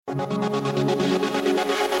Hello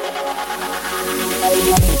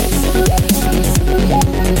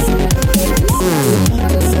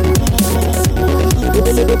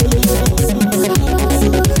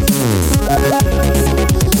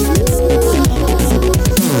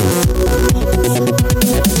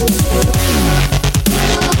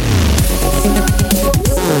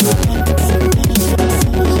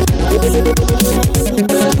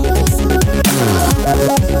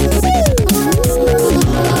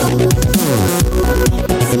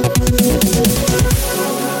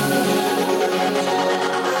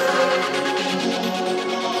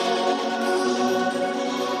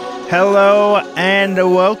and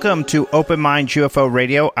welcome to Open Minds UFO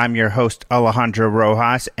Radio. I'm your host, Alejandro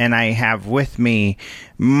Rojas, and I have with me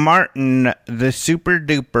Martin, the Super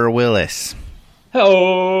Duper Willis.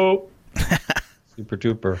 Hello. Super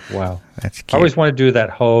duper. Wow. That's cute. I always want to do that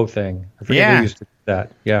ho thing. I forget who used to do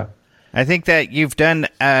that. Yeah. I think that you've done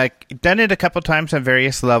it a couple times on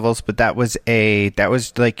various levels, but that was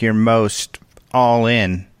like your most all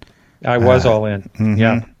in. I was all in. Mm-hmm.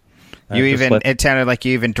 Yeah. It sounded like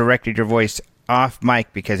you even directed your voice off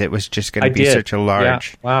mic because it was just going to be such a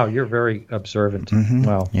large. Yeah. Wow, you're very observant. Mm-hmm.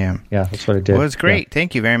 Wow. Yeah, that's what I did. Well, it was great. Yeah.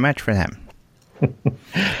 Thank you very much for that.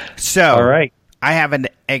 So, all right. I have an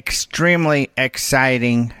extremely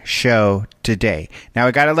exciting show today. Now,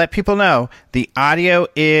 I got to let people know the audio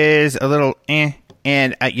is a little and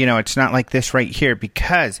it's not like this right here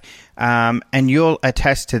because, and you'll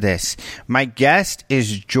attest to this. My guest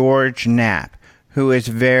is George Knapp, who is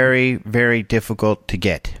very, very difficult to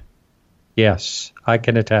get. Yes, I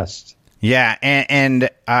can attest. Yeah, and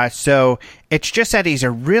so it's just that he's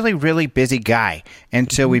a really, really busy guy.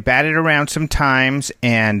 And so we batted around sometimes,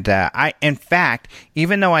 and in fact,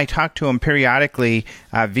 even though I talk to him periodically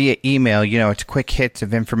via email, it's quick hits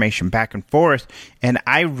of information back and forth, and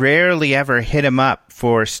I rarely ever hit him up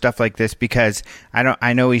for stuff like this because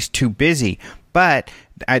I know he's too busy. But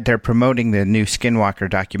they're promoting the new Skinwalker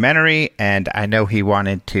documentary, and I know he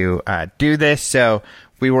wanted to do this, so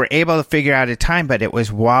we were able to figure out a time, but it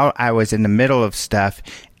was while I was in the middle of stuff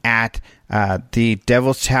at the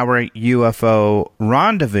Devil's Tower UFO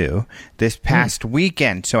Rendezvous this past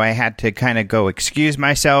weekend, so I had to kind of go excuse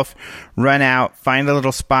myself, run out, find a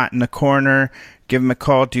little spot in the corner, give him a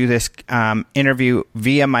call, do this interview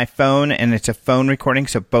via my phone, and it's a phone recording,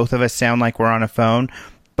 so both of us sound like we're on a phone.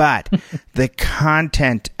 But the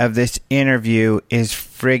content of this interview is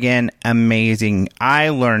friggin' amazing. I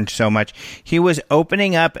learned so much. He was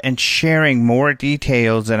opening up and sharing more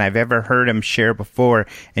details than I've ever heard him share before.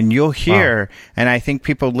 And you'll hear, and I think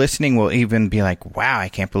people listening will even be like, wow, I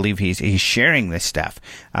can't believe he's sharing this stuff.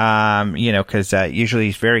 Because usually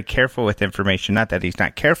he's very careful with information. Not that he's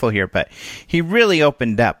not careful here, but he really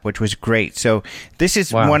opened up, which was great. So this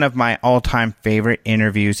is one of my all-time favorite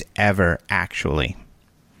interviews ever, actually.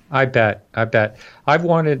 I bet. I've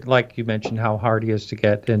wanted, like you mentioned, how hard he is to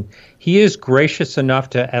get, and he is gracious enough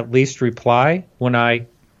to at least reply when I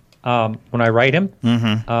write him.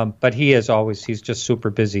 Mm-hmm. But he's just super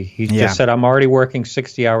busy. He just said, I'm already working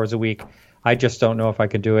 60 hours a week. I just don't know if I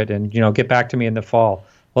could do it, and get back to me in the fall.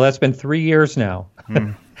 Well, that's been 3 years now.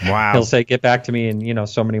 Wow. He'll say, get back to me in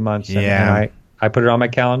so many months. And I put it on my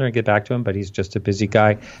calendar and get back to him, but he's just a busy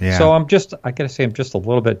guy. Yeah. So I got to say, I'm just a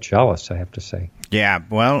little bit jealous, I have to say. Yeah,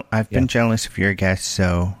 well, I've been jealous of your guests,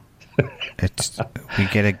 so we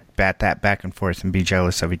get to bat that back and forth and be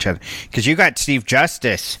jealous of each other. Because you got Steve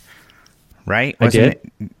Justice, right? Wasn't it?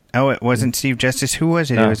 Oh, it wasn't Steve Justice. Who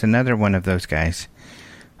was it? No. It was another one of those guys.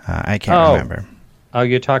 I can't remember. Oh,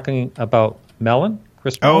 you're talking about Mellon?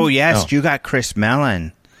 Chris Mellon? Oh, yes, you got Chris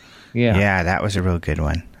Mellon. Yeah. Yeah, that was a real good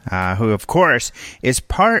one. Who, of course, is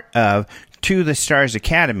part of To the Stars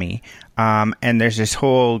Academy. And there's this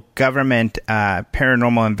whole government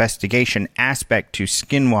paranormal investigation aspect to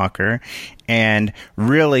Skinwalker. And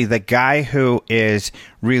really, the guy who is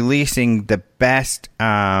releasing the best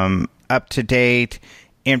up-to-date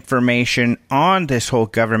information on this whole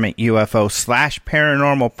government UFO /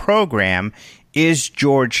 paranormal program is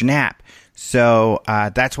George Knapp. So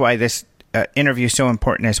that's why this interview is so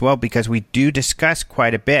important as well, because we do discuss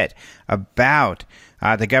quite a bit about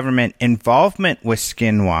the government involvement with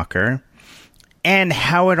Skinwalker and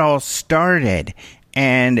how it all started.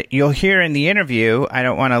 And you'll hear in the interview, I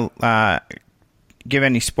don't want to give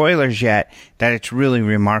any spoilers yet, that it's really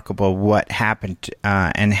remarkable what happened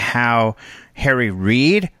and how Harry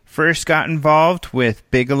Reid first got involved with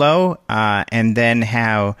Bigelow, and then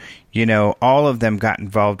how, all of them got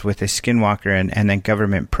involved with the Skinwalker and then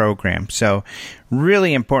government program. So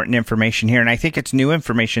really important information here. And I think it's new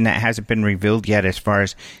information that hasn't been revealed yet as far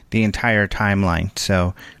as the entire timeline.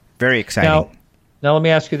 So very exciting. Now let me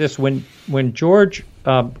ask you this: when George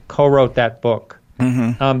co-wrote that book,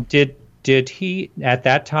 did he at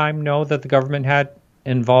that time know that the government had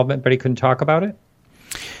involvement, but he couldn't talk about it?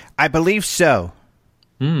 I believe so.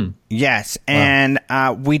 Yes, and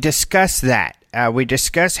we discussed that. We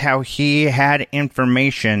discussed how he had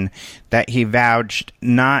information that he vouched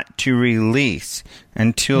not to release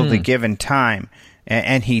until the given time,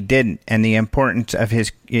 and he didn't, and the importance of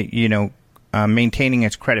his, maintaining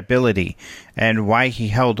his credibility, and why he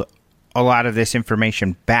held a lot of this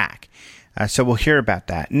information back. So we'll hear about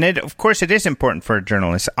that. And of course, it is important for a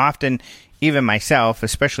journalist. Often, even myself,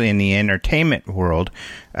 especially in the entertainment world,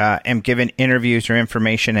 am given interviews or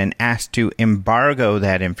information and asked to embargo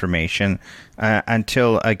that information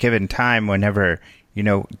until a given time whenever,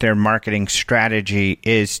 their marketing strategy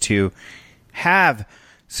is to have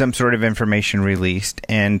some sort of information released.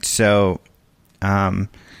 And so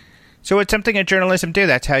it's something that journalism do.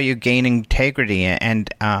 That's how you gain integrity. And,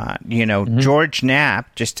 George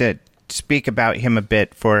Knapp, just to speak about him a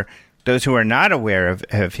bit for those who are not aware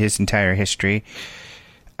of his entire history,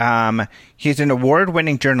 he's an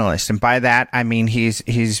award-winning journalist. And by that, I mean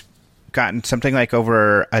he's gotten something like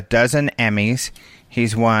over a dozen Emmys.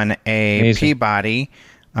 He's won a Peabody,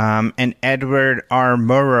 an Edward R.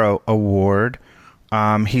 Murrow Award.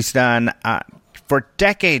 He's done, for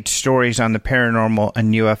decades, stories on the paranormal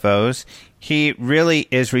and UFOs. He really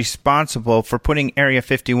is responsible for putting Area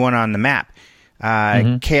 51 on the map.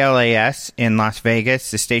 KLAS in Las Vegas,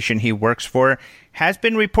 the station he works for, has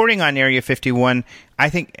been reporting on Area 51. I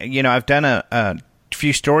think, I've done a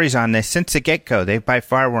few stories on this since the get-go. They by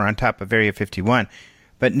far were on top of Area 51.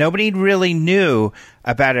 But nobody really knew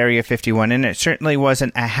about Area 51, and it certainly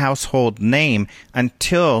wasn't a household name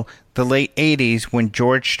until the late 80s when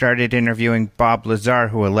George started interviewing Bob Lazar,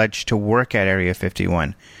 who alleged to work at Area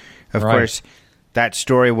 51. Of course, that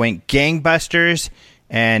story went gangbusters,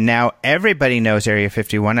 and now everybody knows Area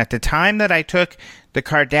 51. At the time that I took the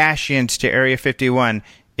Kardashians to Area 51,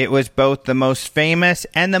 it was both the most famous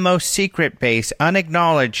and the most secret base,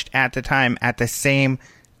 unacknowledged at the time, at the same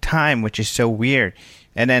time, which is so weird.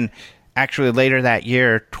 And then actually later that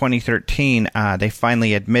year, 2013, they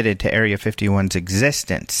finally admitted to Area 51's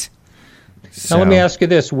existence. Now let me ask you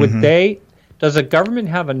this. Does the government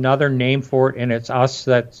have another name for it, and it's us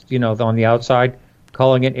that's, on the outside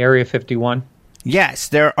calling it Area 51? Yes,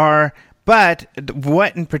 there are, but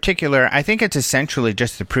what in particular, I think it's essentially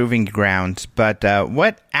just the proving grounds, but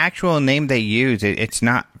what actual name they use, it's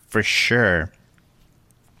not for sure.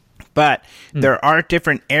 But there are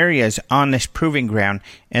different areas on this proving ground,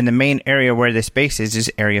 and the main area where this base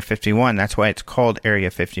is Area 51. That's why it's called Area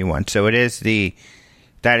 51. So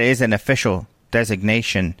that is an official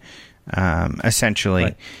designation, essentially.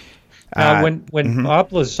 Right. Now, when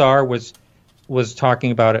Bob Lazar was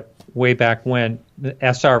talking about it way back when, the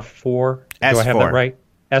SR4, do I have that right?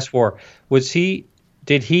 S4.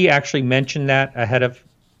 Did he actually mention that ahead of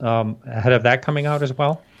that coming out as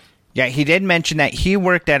well? Yeah, he did mention that he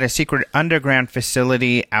worked at a secret underground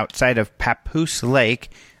facility outside of Papoose Lake,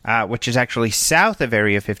 which is actually south of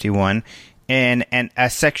Area 51, in a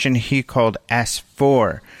section he called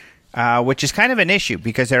S4, which is kind of an issue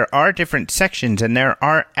because there are different sections and there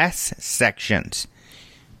are S sections.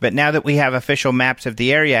 But now that we have official maps of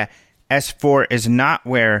the area, S4 is not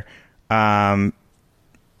where Bob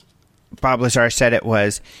Lazar said it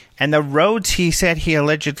was. And the roads he said he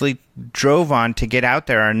allegedly drove on to get out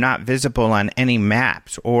there are not visible on any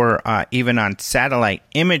maps or even on satellite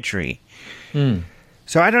imagery.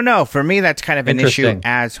 So I don't know. For me, that's kind of an issue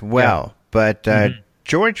as well. Yeah. But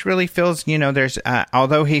George really feels, there's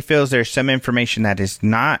although he feels there's some information that does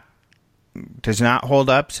not hold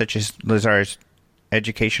up, such as Lazar's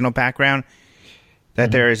educational background,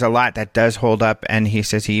 that there is a lot that does hold up, and he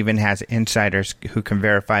says he even has insiders who can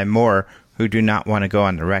verify more who do not want to go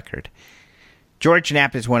on the record. George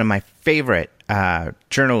Knapp is one of my favorite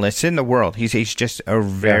journalists in the world. He's just a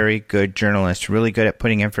very good journalist, really good at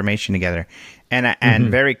putting information together, and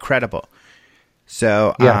very credible.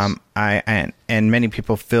 So and many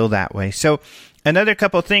people feel that way. So another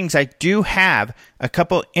couple things, I do have a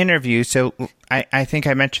couple interviews. So I think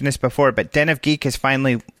I mentioned this before, but Den of Geek is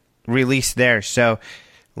finally released there. So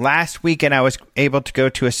last weekend I was able to go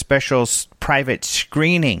to a special private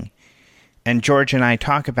screening, and George and I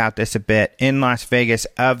talk about this a bit in Las Vegas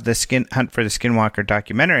of the Hunt for the Skinwalker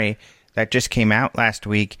documentary that just came out last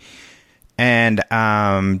week. And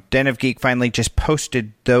Den of Geek finally just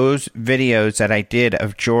posted those videos that I did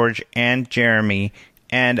of George and Jeremy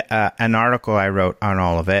and an article I wrote on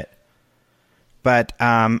all of it. But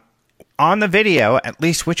on the video, at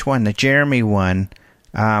least which one, the Jeremy one,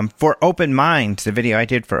 For Open Minds, the video I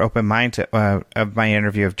did for Open Minds of my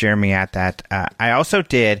interview of Jeremy at that, I also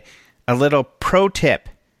did a little pro tip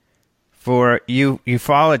for you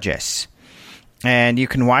ufologists. And you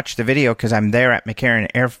can watch the video because I'm there at McCarran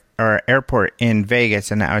Airport in Vegas,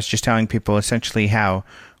 and I was just telling people essentially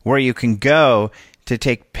where you can go to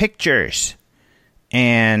take pictures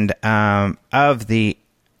and of the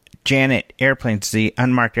Janet airplanes, the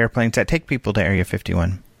unmarked airplanes that take people to Area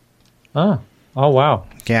 51. Oh, wow.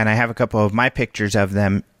 Yeah, and I have a couple of my pictures of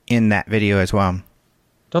them in that video as well.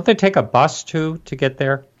 Don't they take a bus, too, to get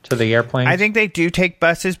there, to the airplane? I think they do take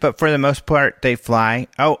buses, but for the most part, they fly.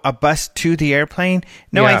 Oh, a bus to the airplane?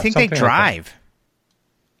 No, Yeah, I think they something like drive.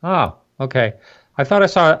 Oh, okay. I thought I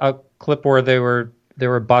saw a clip where there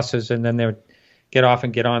were buses, and then they would get off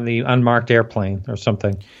and get on the unmarked airplane or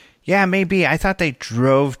something. Yeah, maybe. I thought they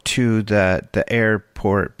drove to the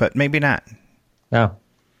airport, but maybe not. No,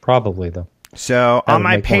 probably, though. So That on would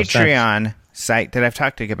my make more sense. Patreon site that I've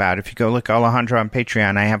talked to you about, if you go look Alejandro on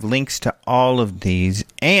Patreon, I have links to all of these.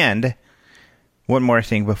 And one more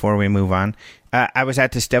thing before we move on. I was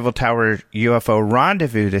at this Devil Tower UFO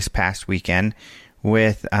rendezvous this past weekend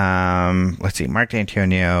with, Mark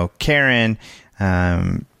D'Antonio, Karen,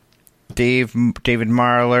 David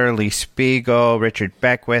Marler, Lee Spiegel, Richard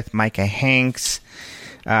Beckwith, Micah Hanks,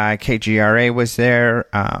 KGRA was there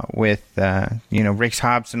with Riggs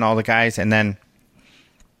Hobbs and all the guys, and then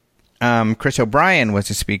Chris O'Brien was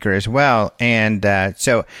a speaker as well. And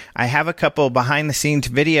so I have a couple behind the scenes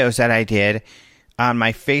videos that I did on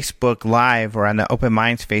my Facebook Live or on the Open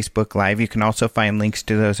Minds Facebook Live. You can also find links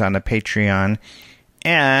to those on the Patreon.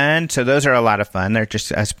 And so those are a lot of fun. They're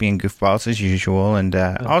just us being goofballs as usual. And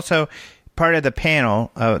also part of the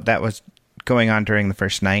panel that was going on during the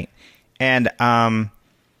first night. And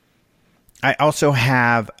I also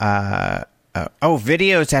have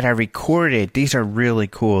videos that I recorded. These are really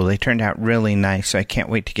cool. They turned out really nice, so I can't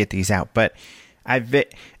wait to get these out. But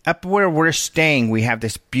up where we're staying, we have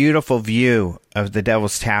this beautiful view of the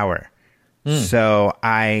Devil's Tower. So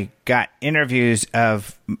I got interviews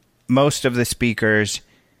of most of the speakers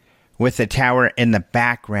with the tower in the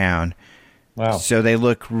background. Wow. So they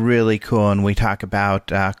look really cool, and we talk about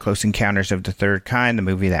Close Encounters of the Third Kind, the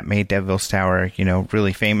movie that made Devil's Tower,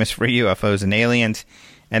 really famous for UFOs and aliens.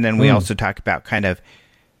 And then we also talk about kind of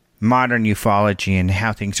modern ufology and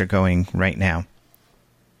how things are going right now.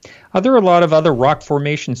 Are there a lot of other rock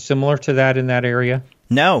formations similar to that in that area?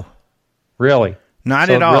 No. Really? Not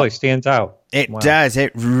So at all. It really stands out. It Wow. does.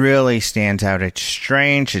 It really stands out. It's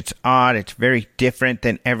strange. It's odd. It's very different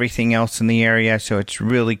than everything else in the area, so it's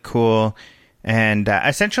really cool. And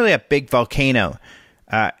essentially a big volcano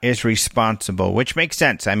is responsible, which makes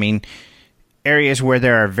sense. I mean, areas where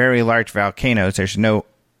there are very large volcanoes, there's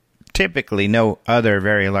typically no other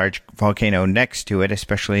very large volcano next to it,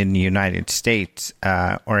 especially in the United States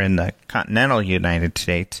or in the continental United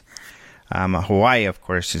States. Hawaii, of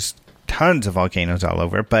course, is tons of volcanoes all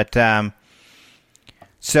over, but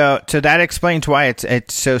so that explains why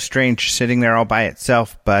it's so strange sitting there all by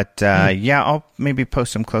itself. But yeah, I'll maybe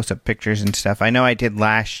post some close-up pictures and stuff. I know I did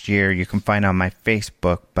last year. You can find on my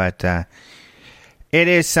Facebook, but it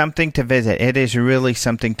is something to visit. It is really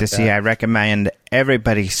something to see. I recommend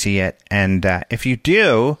everybody see it. And if you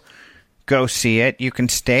do go see it, you can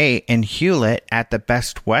stay in Hewlett at the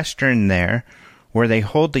Best Western there, where they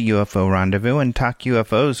hold the UFO rendezvous and talk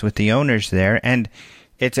UFOs with the owners there. And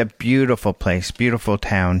it's a beautiful place, beautiful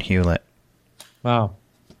town, Hewlett. Wow.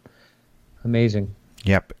 Amazing.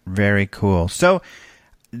 Yep, very cool. So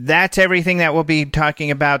that's everything that we'll be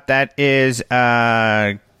talking about. That is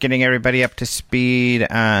getting everybody up to speed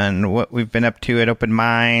on what we've been up to at Open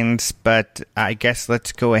Minds. But I guess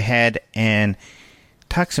let's go ahead and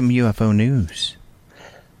talk some UFO news.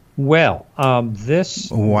 Well, this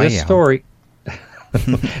story...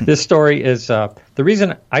 This story is the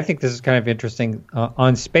reason I think this is kind of interesting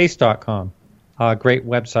on space.com, a great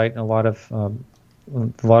website, and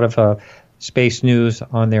a lot of space news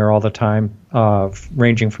on there all the time,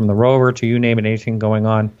 ranging from the rover to you name it, anything going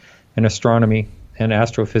on in astronomy and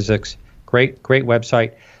astrophysics. Great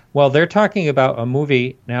website. Well, they're talking about a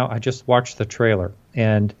movie now. I just watched the trailer,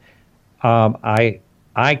 and I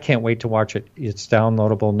can't wait to watch it. It's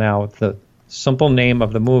downloadable now. The simple name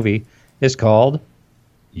of the movie is called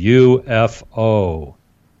UFO.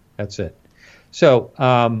 That's it. So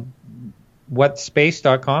what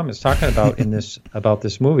space.com is talking about about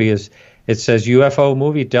this movie is, it says UFO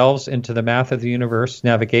movie delves into the math of the universe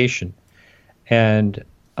navigation. And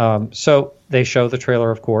so they show the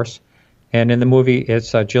trailer, of course. And in the movie,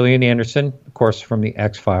 it's Gillian Anderson, of course, from the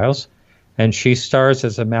X-Files. And she stars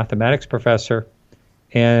as a mathematics professor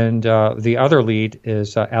and the other lead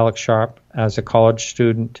is Alex Sharp as a college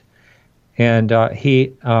student, and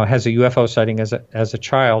he has a UFO sighting as a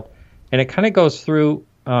child, and it kind of goes through.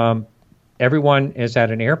 Everyone is at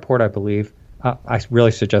an airport, I believe. I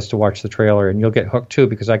really suggest to watch the trailer, and you'll get hooked too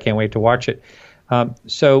because I can't wait to watch it.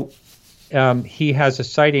 So he has a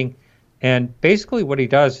sighting, and basically what he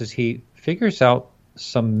does is he figures out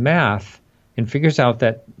some math and figures out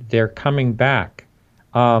that they're coming back.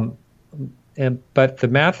 But the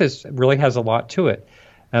math really has a lot to it.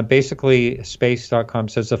 Basically, space.com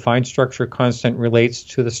says the fine structure constant relates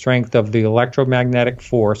to the strength of the electromagnetic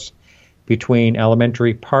force between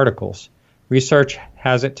elementary particles. Research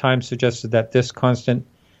has at times suggested that this constant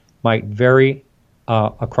might vary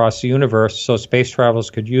across the universe, so space travelers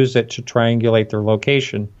could use it to triangulate their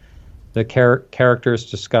location. The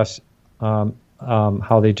characters discuss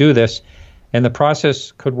how they do this, and the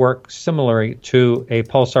process could work similarly to a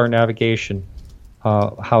pulsar navigation,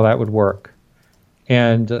 how that would work.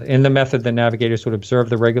 And in the method, the navigators would observe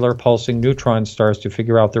the regular pulsing neutron stars to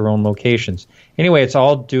figure out their own locations. Anyway, it's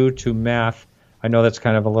all due to math. I know that's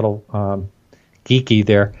kind of a little geeky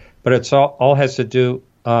there, but it's all has to do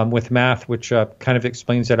with math, which kind of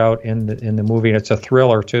explains it out in the movie. And it's a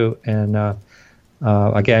thriller too. And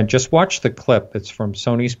again, just watch the clip. It's from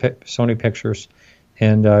Sony Pictures,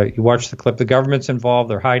 and you watch the clip. The government's involved.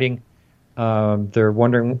 They're hiding. They're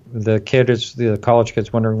wondering. The college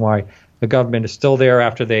kid's wondering why the government is still there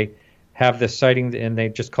after they have this sighting, and they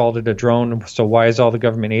just called it a drone. So why is all the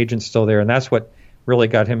government agents still there? And that's what really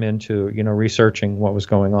got him into researching what was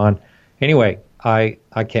going on. Anyway, I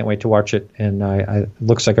can't wait to watch it, and it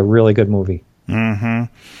looks like a really good movie.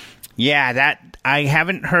 Mm-hmm. Yeah, that I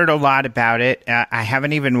haven't heard a lot about it. I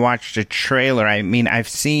haven't even watched a trailer. I mean, I've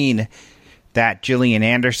seen that Gillian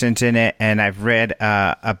Anderson's in it, and I've read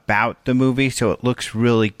about the movie, so it looks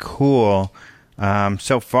really cool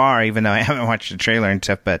so far, even though I haven't watched the trailer and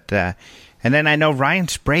stuff. But and then I know Ryan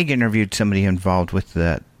Sprague interviewed somebody involved with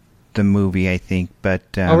the movie, I think. But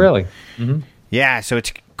oh, really? Mm-hmm. Yeah, so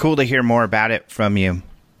it's cool to hear more about it from you.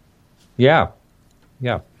 Yeah.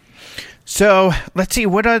 So let's see,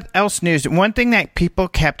 what else news? One thing that people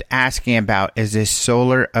kept asking about is this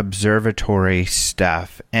solar observatory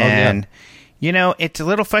stuff. And, it's a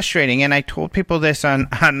little frustrating. And I told people this on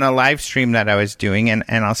the live stream that I was doing, and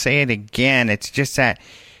I'll say it again. It's just that,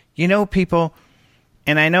 people,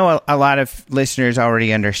 and I know a lot of listeners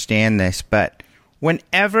already understand this, but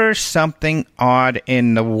whenever something odd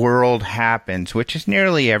in the world happens, which is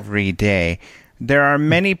nearly every day, there are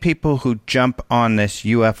many people who jump on this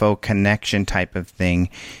UFO connection type of thing.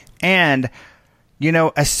 And,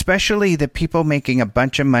 especially the people making a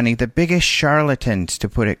bunch of money, the biggest charlatans, to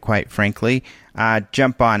put it quite frankly,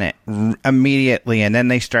 jump on it immediately. And then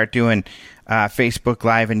they start doing Facebook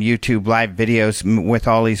Live and YouTube Live videos with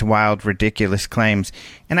all these wild, ridiculous claims.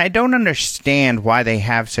 And I don't understand why they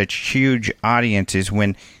have such huge audiences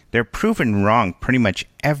when they're proven wrong pretty much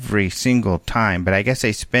every single time. But I guess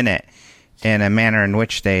they spin it in a manner in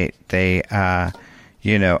which they're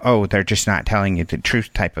just not telling you the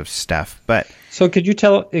truth type of stuff. But so could you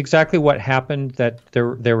tell exactly what happened that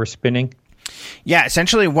they were spinning? Yeah,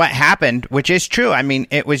 essentially what happened, which is true. I mean,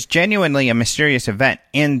 it was genuinely a mysterious event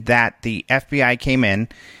in that the FBI came in.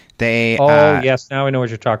 They yes, now I know what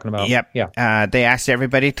you're talking about. Yep. Yeah. They asked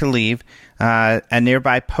everybody to leave. A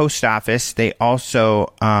nearby post office, they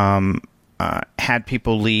also had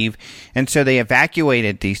people leave, and so they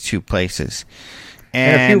evacuated these two places.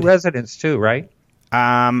 And a few residents too, right?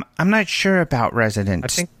 I'm not sure about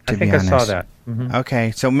residents. I think I saw that. Mm-hmm.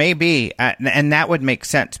 Okay, so maybe, and that would make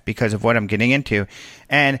sense because of what I'm getting into.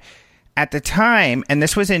 And at the time, and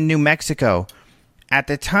this was in New Mexico, at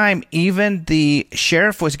the time, even the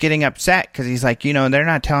sheriff was getting upset because he's like, they're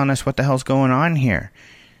not telling us what the hell's going on here.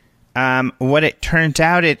 What it turns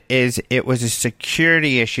out it was a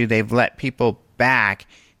security issue. They've let people back,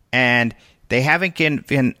 and they haven't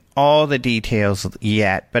given all the details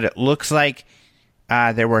yet, but it looks like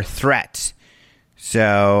there were threats.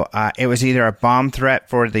 So it was either a bomb threat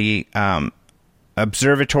for the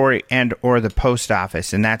observatory and or the post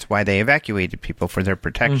office, and that's why they evacuated people for their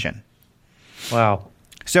protection. Wow.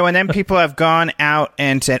 So, and then people have gone out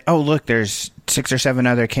and said, oh, look, there's 6 or 7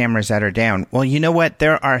 other cameras that are down. Well, you know what?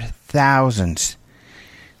 There are thousands,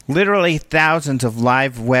 literally thousands of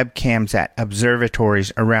live webcams at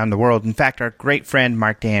observatories around the world. In fact, our great friend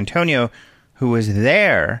Mark D'Antonio, who was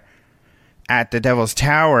there at the Devil's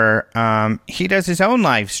Tower, he does his own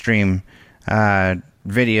live stream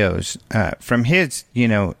videos from his,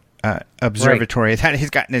 observatory that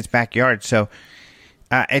he's got in his backyard. So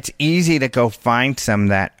it's easy to go find some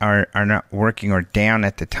that are not working or down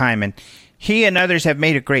at the time. And he and others have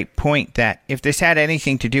made a great point that if this had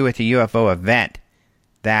anything to do with a UFO event,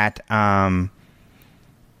 that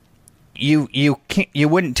you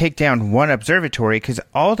wouldn't take down one observatory because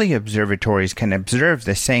all the observatories can observe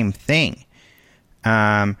the same thing.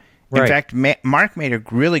 In fact, Mark made a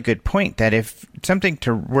really good point that if something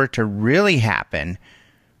were to really happen,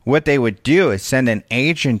 what they would do is send an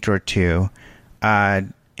agent or two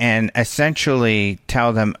and essentially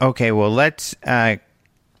tell them, okay, well, let's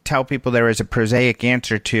tell people there is a prosaic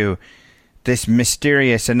answer to this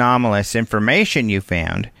mysterious, anomalous information you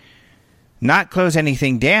found. Not close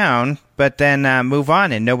anything down, but then move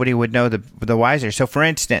on, and nobody would know the wiser. So, for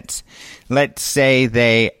instance, let's say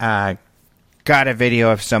they got a video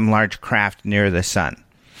of some large craft near the sun,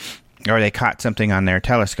 or they caught something on their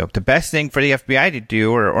telescope. The best thing for the FBI to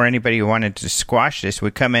do, or anybody who wanted to squash this,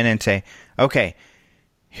 would come in and say, okay,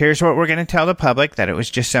 here's what we're going to tell the public, that it was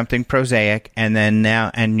just something prosaic, and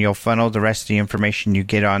then you'll funnel the rest of the information you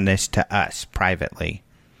get on this to us privately.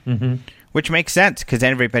 Mm-hmm. Which makes sense, because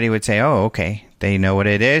everybody would say, oh, okay, they know what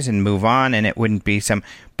it is, and move on, and it wouldn't be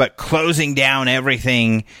but closing down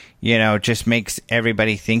everything, just makes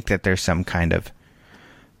everybody think that there's some kind of...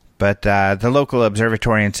 But the local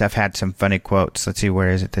observatory and stuff had some funny quotes. Let's see,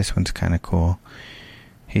 where is it? This one's kind of cool.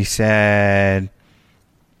 He said...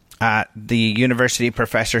 the university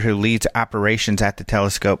professor who leads operations at the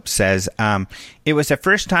telescope says, it was the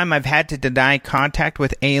first time I've had to deny contact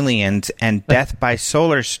with aliens and death by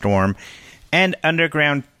solar storm and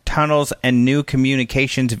underground tunnels and new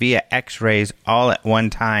communications via X-rays all at one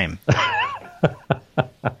time.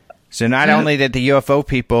 So not only did the UFO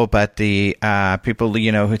people, but the people,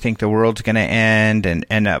 who think the world's going to end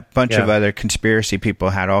and a bunch of other conspiracy people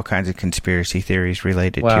had all kinds of conspiracy theories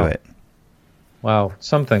related to it. Wow,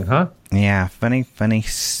 something, huh? Yeah, funny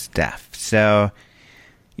stuff. So,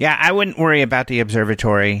 yeah, I wouldn't worry about the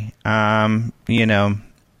observatory, but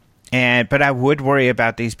I would worry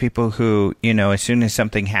about these people who, as soon as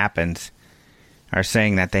something happens, are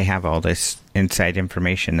saying that they have all this inside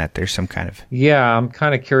information, that there's some kind of... Yeah, I'm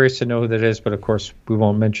kind of curious to know who that is, but of course we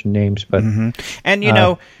won't mention names. But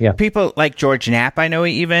And, people like George Knapp, I know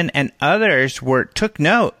even, and others took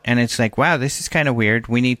note, and it's like, wow, this is kind of weird.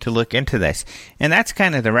 We need to look into this. And that's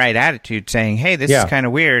kind of the right attitude, saying, hey, this is kind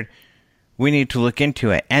of weird. We need to look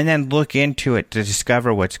into it. And then look into it to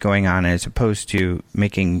discover what's going on, as opposed to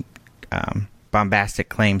making bombastic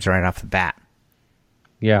claims right off the bat.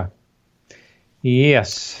 Yeah.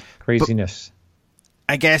 Yes, craziness.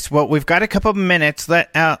 I guess, well, we've got a couple of minutes.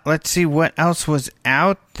 Let's see what else was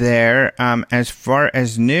out there. As far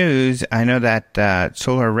as news, I know that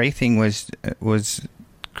solar wraithing was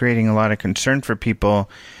creating a lot of concern for people.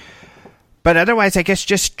 But otherwise, I guess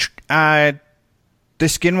just the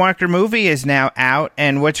Skinwalker movie is now out,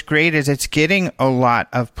 and what's great is it's getting a lot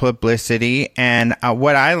of publicity. And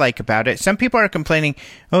what I like about it, some people are complaining,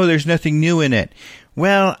 oh, there's nothing new in it.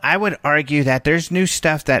 Well, I would argue that there's new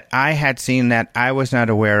stuff that I had seen that I was not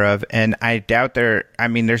aware of, and I doubt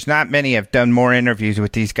there's not many have done more interviews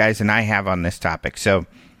with these guys than I have on this topic. So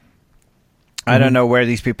I don't know where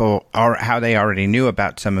these people are, how they already knew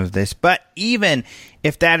about some of this. But even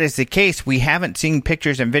if that is the case, we haven't seen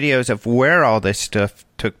pictures and videos of where all this stuff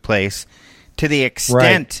took place to the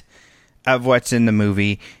extent of what's in the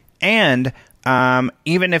movie. And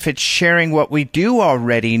even if it's sharing what we do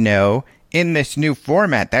already know in this new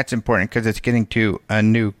format, that's important because it's getting to a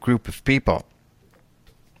new group of people.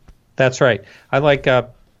 That's right. I like, I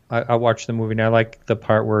watched the movie and I like the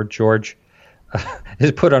part where George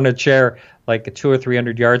is put on a chair like 200 or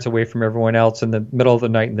 300 yards away from everyone else in the middle of the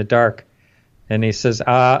night in the dark. And he says,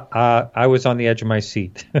 I was on the edge of my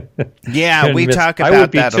seat. Yeah, we talk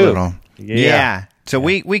about that a little. Yeah. So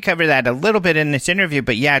we cover that a little bit in this interview,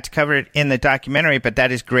 but yeah, it's covered in the documentary, but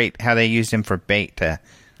that is great how they used him for bait to...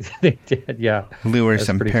 They did, yeah. Lure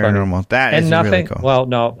some paranormal. Funny. That and is nothing, really cool. Well,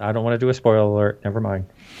 no, I don't want to do a spoiler alert. Never mind.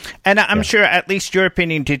 And I'm sure, at least your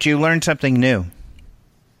opinion, did you learn something new?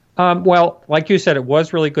 Well, like you said, it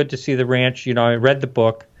was really good to see the ranch. I read the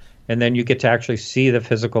book, and then you get to actually see the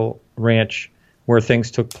physical ranch where things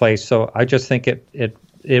took place. So I just think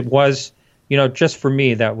it was, just for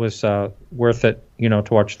me, that was worth it, to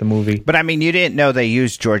watch the movie. But I mean, you didn't know they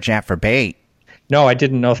used George Knapp for bait. No, I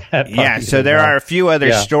didn't know that. Yeah, so there are a few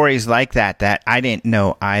other stories like that I didn't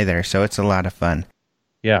know either, so it's a lot of fun.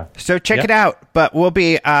 Yeah. So check it out, but we'll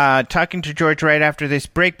be talking to George right after this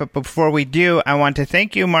break, but before we do, I want to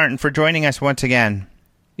thank you, Martin, for joining us once again.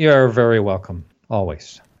 You're very welcome,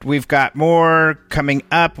 always. we've got more coming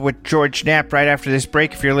up with George Knapp right after this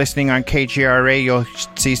break. If you're listening on KGRA, you'll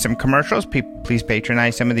see some commercials. Please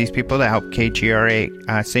patronize some of these people to help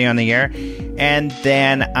KGRA stay on the air. And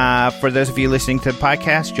then for those of you listening to the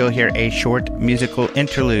podcast, you'll hear a short musical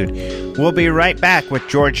interlude. We'll be right back with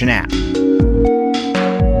George Knapp.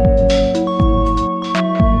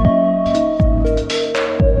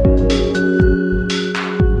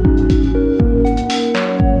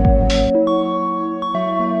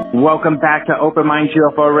 Welcome back to Open Minds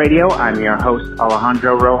UFO Radio. I'm your host,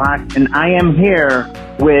 Alejandro Rojas, and I am here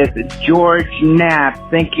with George Knapp.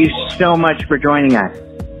 Thank you so much for joining us.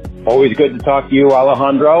 Always good to talk to you,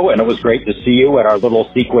 Alejandro, and it was great to see you at our little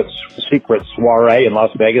secret soiree in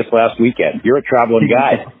Las Vegas last weekend. You're a traveling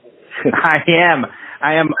guy.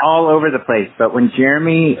 I am all over the place, but when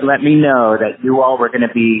Jeremy let me know that you all were going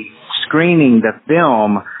to be screening the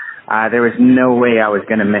film, there was no way I was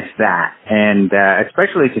going to miss that, and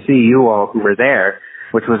especially to see you all who were there,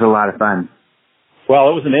 which was a lot of fun. Well,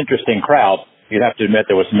 it was an interesting crowd. You'd have to admit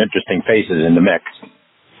there were some interesting faces in the mix.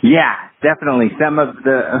 Yeah, definitely. Some of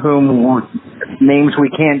whom names we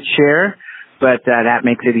can't share, but that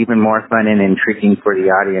makes it even more fun and intriguing for the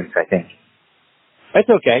audience, I think. That's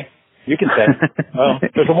okay. You can say. Well,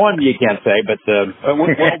 there's one you can't say, but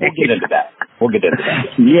we'll get into that. We'll get into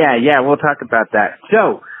that. Yeah, we'll talk about that.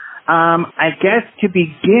 So, I guess to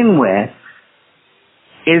begin with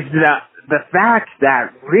is the fact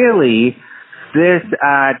that really this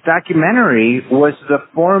documentary was the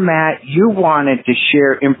format you wanted to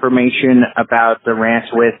share information about the ranch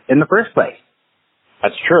with in the first place.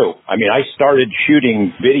 That's true. I mean, I started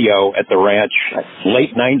shooting video at the ranch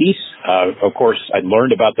late 90s. Of course, I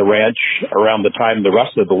learned about the ranch around the time the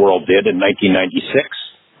rest of the world did in 1996.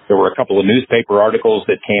 There were a couple of newspaper articles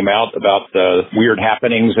that came out about the weird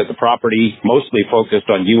happenings at the property, mostly focused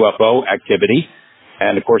on UFO activity.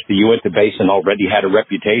 And, of course, the Uinta Basin already had a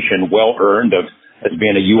reputation well-earned as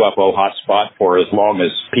being a UFO hotspot for as long as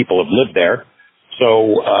people have lived there.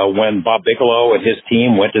 So when Bob Bigelow and his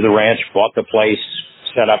team went to the ranch, bought the place,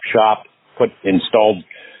 set up shop, installed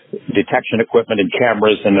detection equipment and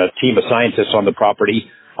cameras and a team of scientists on the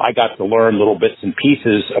property, I got to learn little bits and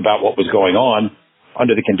pieces about what was going on,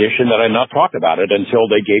 under the condition that I not talk about it until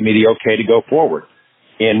they gave me the okay to go forward.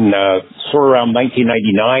 In sort of around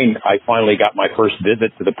 1999, I finally got my first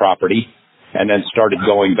visit to the property and then started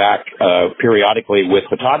going back periodically with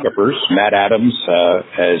photographers. Matt Adams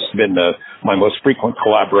has been my most frequent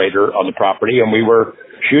collaborator on the property, and we were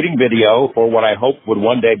shooting video for what I hoped would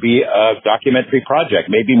one day be a documentary project,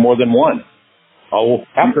 maybe more than one.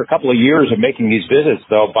 After a couple of years of making these visits,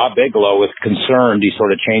 though, Bob Bigelow was concerned. He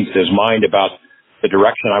sort of changed his mind about the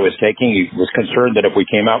direction I was taking. He was concerned that if we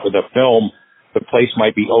came out with a film, the place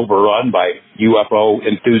might be overrun by UFO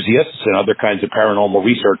enthusiasts and other kinds of paranormal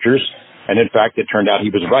researchers. And in fact, it turned out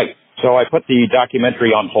he was right. So I put the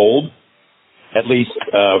documentary on hold, at least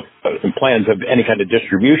in plans of any kind of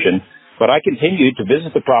distribution. But I continued to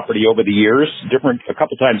visit the property over the years, a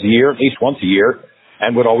couple times a year, at least once a year,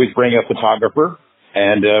 and would always bring a photographer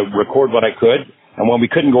and record what I could. And when we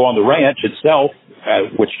couldn't go on the ranch itself,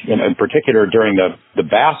 which in particular during the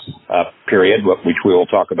Bass period, which we will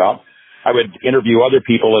talk about, I would interview other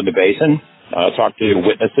people in the basin, talk to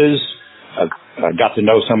witnesses, got to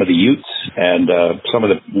know some of the Utes and some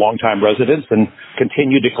of the longtime residents, and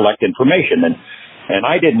continued to collect information. And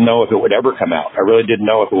I didn't know if it would ever come out. I really didn't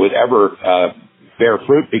know if it would ever bear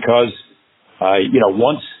fruit because,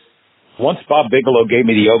 once Bob Bigelow gave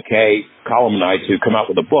me the okay, Column and I, to come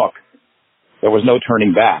out with a book, there was no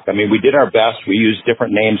turning back. I mean, we did our best. We used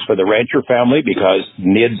different names for the rancher family because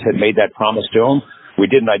NIDS had made that promise to them. We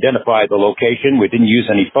didn't identify the location. We didn't use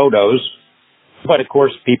any photos. But, of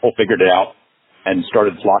course, people figured it out and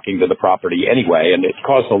started flocking to the property anyway. And it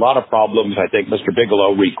caused a lot of problems. I think Mr.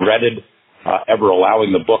 Bigelow regretted ever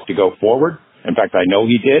allowing the book to go forward. In fact, I know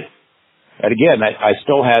he did. And, again, I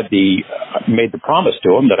still had made the promise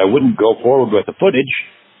to him that I wouldn't go forward with the footage.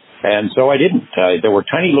 And so I didn't. There were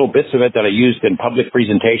tiny little bits of it that I used in public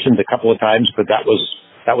presentations a couple of times, but that was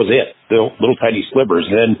it. Little tiny slivers.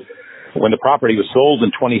 And then when the property was sold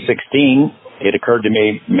in 2016, it occurred to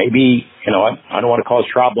me maybe, I don't want to cause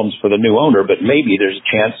problems for the new owner, but maybe there's a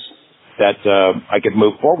chance that I could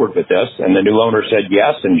move forward with this. And the new owner said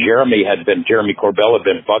yes. And Jeremy Corbell had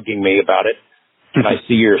been bugging me about it. Can I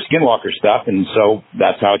see your Skinwalker stuff? And so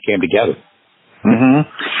that's how it came together.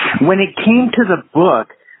 Mm-hmm. When it came to the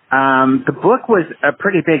book was a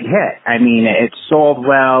pretty big hit. I mean, it sold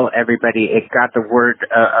well. It got the word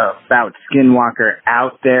about Skinwalker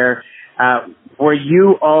out there. Were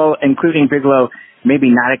you all, including Bigelow, maybe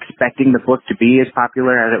not expecting the book to be as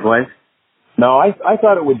popular as it was? No, I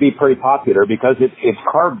thought it would be pretty popular because it's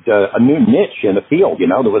carved a new niche in the field. You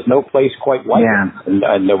know, there was no place quite like it.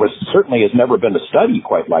 And there was certainly has never been a study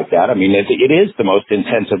quite like that. I mean, it is the most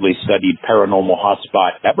intensively studied paranormal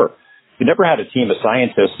hotspot ever. You never had a team of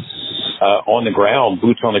scientists on the ground,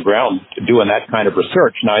 boots on the ground, doing that kind of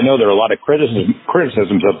research. Now, I know there are a lot of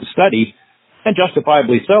criticisms of the study, and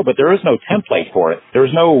justifiably so, but there is no template for it.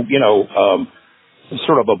 There's no,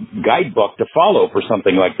 sort of a guidebook to follow for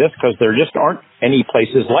something like this because there just aren't any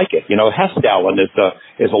places like it. You know, Hessdalen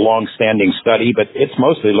is a long-standing study, but it's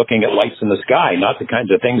mostly looking at lights in the sky, not the kinds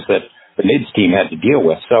of things that the NIDS team had to deal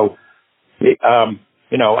with. So,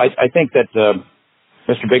 I think that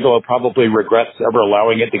Mr. Bigelow probably regrets ever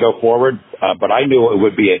allowing it to go forward, but I knew it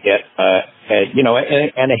would be a hit.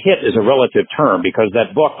 And a hit is a relative term because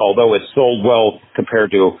that book, although it sold well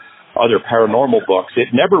compared to other paranormal books,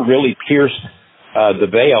 it never really pierced the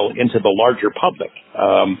veil into the larger public.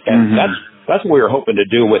 And that's what we were hoping to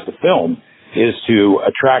do with the film, is to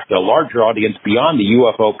attract a larger audience beyond the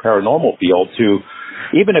UFO paranormal field to,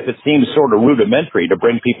 even if it seems sort of rudimentary, to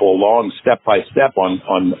bring people along step by step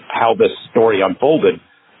on how this story unfolded.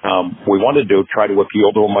 We wanted to try to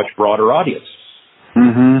appeal to a much broader audience.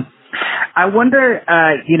 I wonder,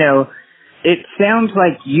 it sounds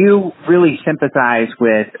like you really sympathize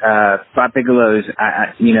with Bob Bigelow's,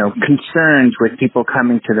 concerns with people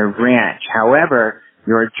coming to the ranch. However,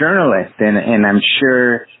 you're a journalist, and I'm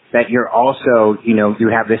sure that you're also, you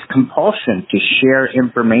have this compulsion to share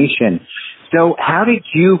information. So how did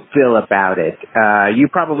you feel about it? You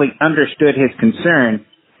probably understood his concern,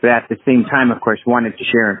 but at the same time, of course, wanted to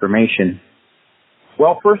share information.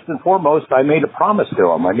 Well, first and foremost, I made a promise to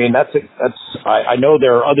him. I mean, I know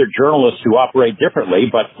there are other journalists who operate differently,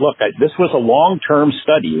 but look, this was a long-term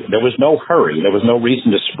study. There was no hurry. There was no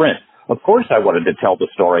reason to sprint. Of course I wanted to tell the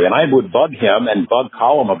story, and I would bug him and bug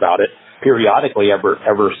Colum about it periodically ever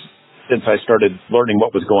since I started learning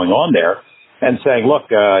what was going on there, and saying, look,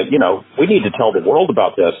 we need to tell the world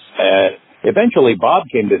about this. Eventually, Bob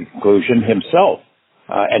came to the conclusion himself,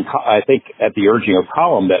 and I think at the urging of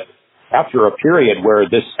Colum, that after a period where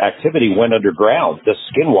this activity went underground, this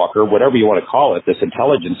skinwalker, whatever you want to call it, this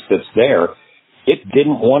intelligence that's there, it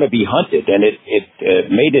didn't want to be hunted, and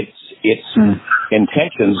it made its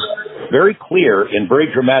intentions very clear in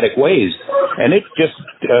very dramatic ways, and it just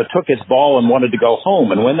took its ball and wanted to go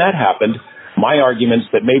home. And when that happened, my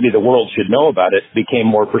arguments that maybe the world should know about it became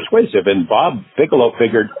more persuasive, and Bob Bigelow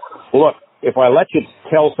figured, look, if I let you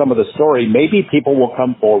tell some of the story, maybe people will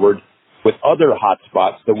come forward with other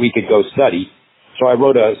hotspots that we could go study. So I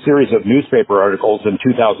wrote a series of newspaper articles in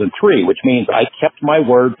 2003, which means I kept my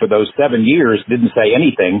word for those 7 years, didn't say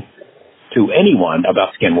anything to anyone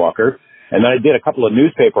about Skinwalker. And then I did a couple of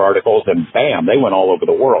newspaper articles, and bam, they went all over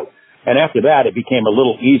the world. And after that, it became a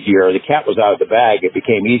little easier. The cat was out of the bag. It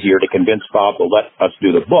became easier to convince Bob to let us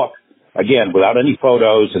do the book, again, without any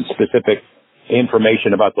photos and specific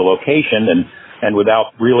information about the location, and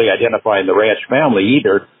without really identifying the ranch family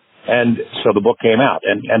either. And so the book came out.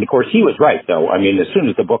 And of course, he was right, though. I mean, as soon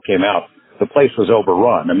as the book came out, the place was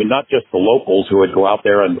overrun. I mean, not just the locals who would go out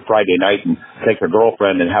there on Friday night and take their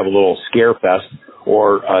girlfriend and have a little scare fest,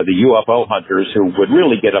 or the UFO hunters who would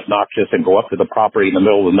really get obnoxious and go up to the property in the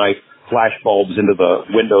middle of the night, flash bulbs into the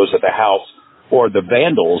windows of the house, or the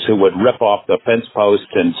vandals who would rip off the fence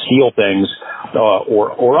posts and steal things,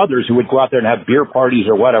 or others who would go out there and have beer parties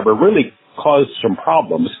or whatever, really caused some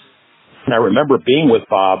problems. And I remember being with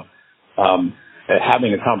Bob,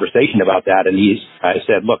 having a conversation about that, and I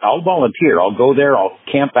said, look, I'll volunteer. I'll go there. I'll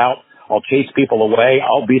camp out. I'll chase people away.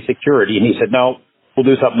 I'll be security. And he said, no, we'll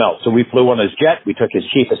do something else. So we flew on his jet. We took his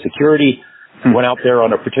chief of security, went out there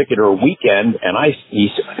on a particular weekend, and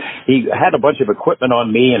he had a bunch of equipment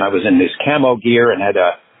on me, and I was in this camo gear and had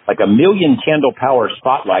a 1,000,000 candle power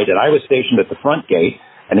spotlight, and I was stationed at the front gate,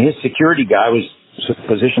 and his security guy was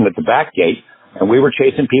positioned at the back gate. And we were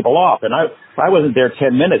chasing people off. And I wasn't there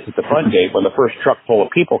 10 minutes at the front gate when the first truck full of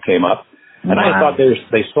people came up. And I thought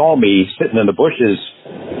they saw me sitting in the bushes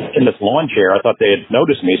in this lawn chair. I thought they had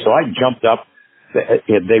noticed me. So I jumped up.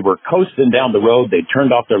 They were coasting down the road. They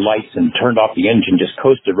turned off their lights and turned off the engine, just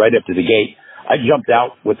coasted right up to the gate. I jumped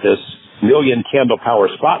out with this 1,000,000 candle power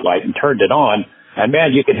spotlight and turned it on. And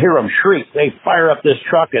man, you could hear them shriek. They fire up this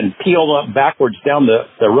truck and peel up backwards down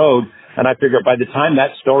the road. And I figure by the time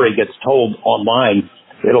that story gets told online,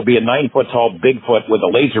 it'll be a 9-foot-tall Bigfoot with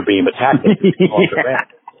a laser beam attacking off the ramp.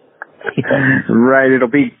 Right, it'll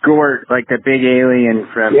be Gort, like a big alien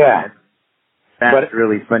from... Yeah. That's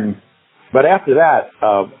really funny. But after that,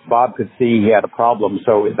 Bob could see he had a problem,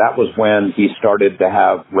 so that was when he started to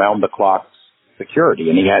have round-the-clock security,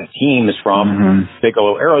 and he had teams from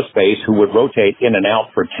Bigelow Aerospace who would rotate in and out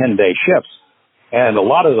for 10-day shifts. And a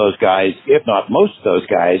lot of those guys, if not most of those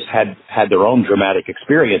guys, had their own dramatic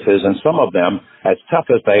experiences, and some of them, as tough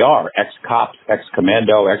as they are, ex-cops,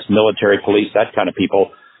 ex-commando, ex-military police, that kind of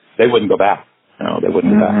people, they wouldn't go back. No, they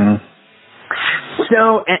wouldn't go back.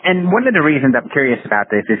 So, and one of the reasons I'm curious about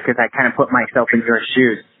this is because I kind of put myself in your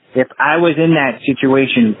shoes. If I was in that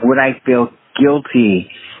situation, would I feel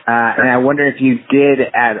guilty? And I wonder if you did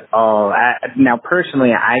at all. Now,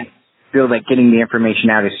 personally, I feel like getting the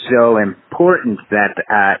information out is so important that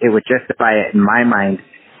it would justify it in my mind.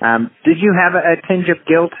 Did you have a tinge of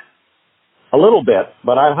guilt? A little bit,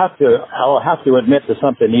 but I'll have to admit to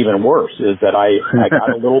something even worse, is that I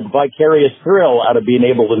got a little vicarious thrill out of being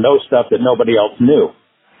able to know stuff that nobody else knew.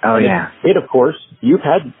 Oh, yeah. It, of course,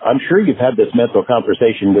 I'm sure you've had this mental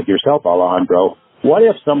conversation with yourself, Alejandro. What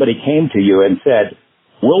if somebody came to you and said,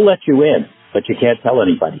 we'll let you in, but you can't tell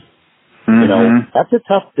anybody? You know, that's a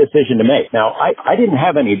tough decision to make. Now, I didn't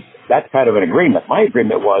have that kind of an agreement. My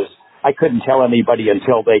agreement was I couldn't tell anybody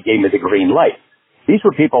until they gave me the green light. These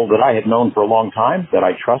were people that I had known for a long time, that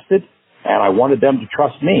I trusted, and I wanted them to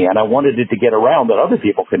trust me, and I wanted it to get around that other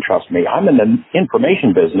people can trust me. I'm in the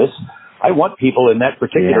information business. I want people in that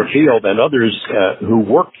particular field and others who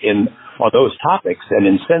work on those topics and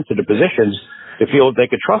in sensitive positions to feel that they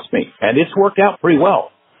could trust me. And it's worked out pretty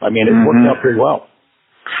well. I mean, it's worked out pretty well.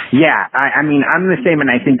 Yeah, I mean, I'm the same, and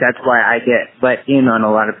I think that's why I get let in on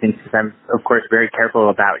a lot of things, because I'm, of course, very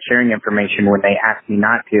careful about sharing information when they ask me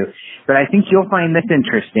not to. But I think you'll find this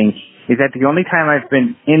interesting, is that the only time I've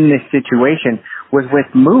been in this situation was with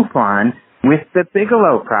MUFON with the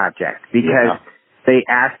Bigelow Project, because they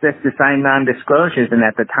asked us to sign non-disclosures, and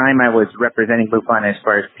at the time I was representing MUFON as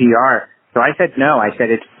far as PR. So I said no. I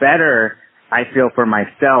said it's better, I feel, for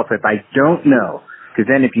myself if I don't know. Because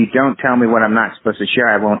then if you don't tell me what I'm not supposed to share,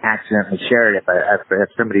 I won't accidentally share it if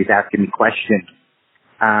somebody's asking me questions.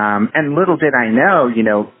 And little did I know,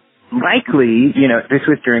 likely, this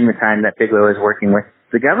was during the time that Bigelow was working with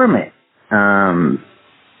the government,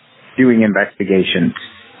 doing investigations.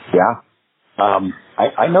 Yeah.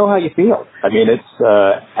 I know how you feel. I mean, it's,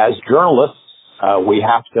 as journalists, we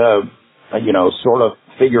have to, sort of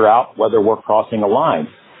figure out whether we're crossing a line.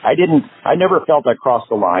 I never felt I crossed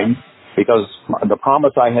the line, because the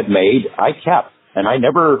promise I had made, I kept, and I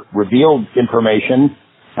never revealed information.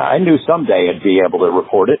 I knew someday I'd be able to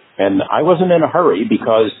report it, and I wasn't in a hurry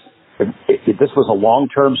because this was a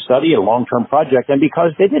long-term study, a long-term project, and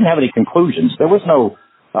because they didn't have any conclusions. There was no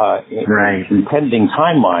impending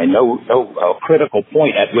timeline, no critical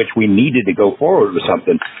point at which we needed to go forward with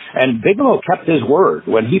something. And Bigelow kept his word.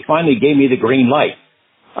 When he finally gave me the green light,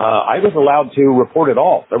 I was allowed to report it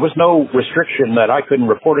all. There was no restriction that I couldn't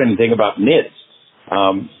report anything about NIDS.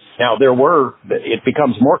 Now, it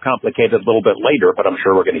becomes more complicated a little bit later, but I'm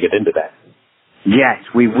sure we're going to get into that. Yes,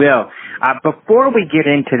 we will. Before we get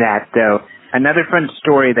into that, though, another fun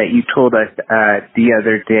story that you told us the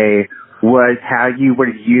other day was how you were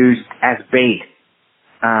used as bait,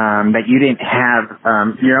 that you didn't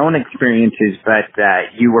have your own experiences, but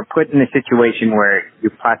you were put in a situation where you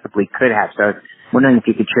possibly could have. So wondering if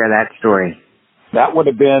you could share that story. That would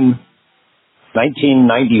have been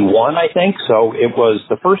 1991, I think. So it was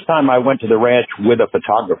the first time I went to the ranch with a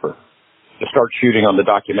photographer to start shooting on the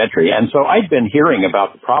documentary. And so I'd been hearing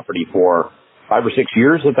about the property for 5 or 6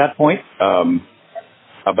 years at that point,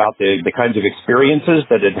 about the kinds of experiences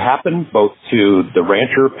that had happened both to the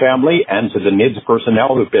rancher family and to the NIDS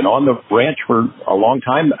personnel who've been on the ranch for a long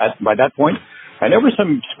time by that point. And there was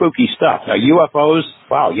some spooky stuff. Now, UFOs,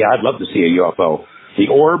 wow, yeah, I'd love to see a UFO. The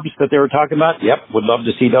orbs that they were talking about, yep, would love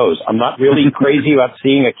to see those. I'm not really crazy about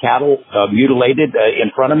seeing a cattle mutilated in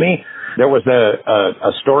front of me. There was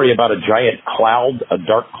a story about a giant cloud, a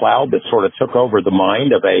dark cloud that sort of took over the mind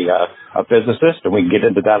of a physicist, and we can get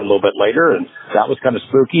into that a little bit later, and that was kind of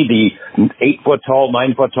spooky. The 8-foot-tall,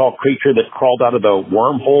 9-foot-tall creature that crawled out of the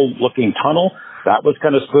wormhole-looking tunnel, that was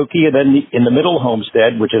kind of spooky. And then in the middle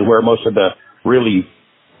homestead, which is where most of the really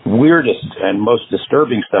weirdest and most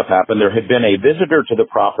disturbing stuff happened, there had been a visitor to the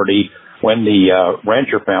property when the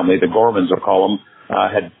rancher family, the Gormans will call them,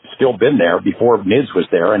 had still been there before NIDS was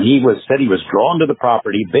there, and said he was drawn to the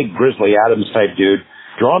property, big Grizzly Adams type dude,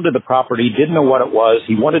 drawn to the property, didn't know what it was,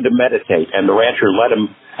 he wanted to meditate, and the rancher let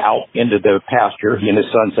him out into the pasture. He and his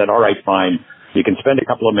son said, all right, fine, you can spend a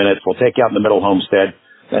couple of minutes, we'll take you out in the middle homestead.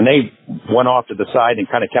 And they went off to the side and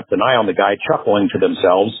kind of kept an eye on the guy, chuckling to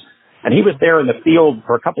themselves. And he was there in the field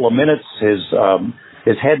for a couple of minutes, his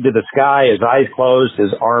head to the sky, his eyes closed, his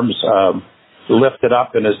arms lifted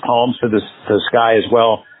up, and his palms to the sky as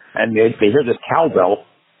well. And they hear this cowbell,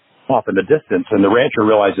 off in the distance, and the rancher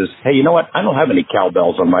realizes, hey, you know what? I don't have any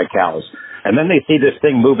cowbells on my cows. And then they see this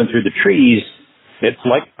thing moving through the trees. It's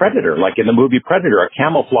like Predator, like in the movie Predator, a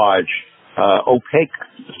camouflage, opaque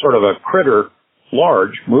sort of a critter,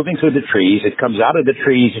 large, moving through the trees. It comes out of the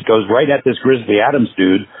trees. It goes right at this Grizzly Adams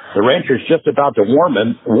dude. The rancher's just about to warn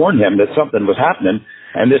him that something was happening.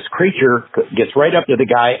 And this creature gets right up to the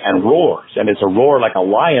guy and roars. And it's a roar like a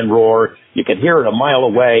lion roar. You can hear it a mile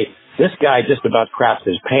away. This guy just about craps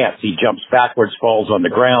his pants. He jumps backwards, falls on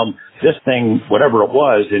the ground. This thing, whatever it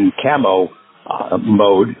was, in camo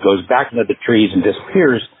mode, goes back into the trees and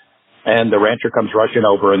disappears. And the rancher comes rushing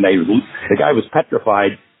over, and the guy was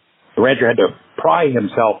petrified. The rancher had to pry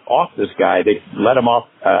himself off this guy. They let him off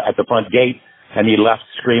at the front gate, and he left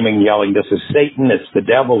screaming, yelling, "This is Satan, it's the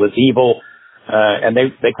devil, it's evil." And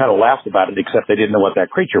they kind of laughed about it, except they didn't know what that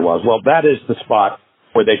creature was. Well, that is the spot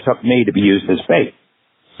where they took me to be used as bait.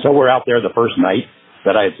 So we're out there the first night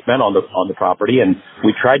that I had spent on the property, and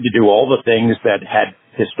we tried to do all the things that had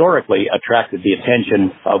historically attracted the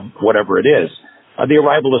attention of whatever it is. The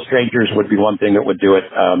arrival of strangers would be one thing that would do it.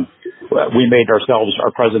 We made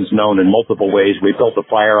our presence known in multiple ways. We built a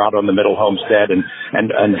fire out on the middle homestead and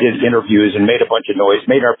did interviews and made a bunch of noise,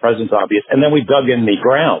 made our presence obvious, and then we dug in the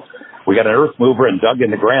ground. We got an earth mover and dug in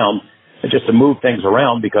the ground just to move things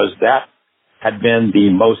around, because that had been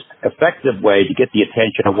the most effective way to get the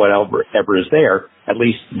attention of whatever is there, at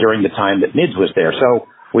least during the time that NIDS was there. So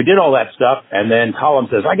we did all that stuff, and then Colin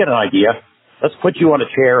says, I got an idea. Let's put you on a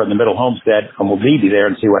chair in the middle homestead, and we'll leave you there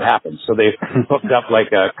and see what happens. So they hooked up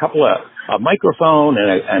like a microphone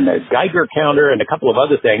and a Geiger counter and a couple of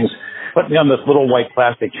other things, put me on this little white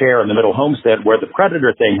plastic chair in the middle homestead where the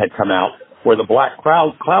Predator thing had come out, where the black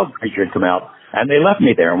cloud creature had come out, and they left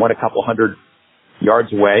me there and went a couple hundred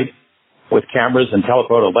yards away with cameras and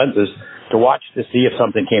telephoto lenses to watch to see if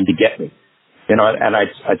something came to get me. You know, and I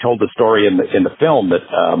told the story in the film that,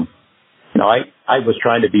 I was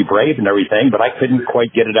trying to be brave and everything, but I couldn't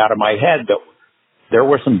quite get it out of my head that there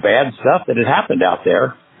was some bad stuff that had happened out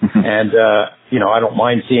there. And, I don't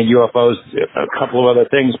mind seeing UFOs, a couple of other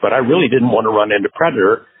things, but I really didn't want to run into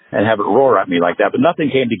Predator and have it roar at me like that. But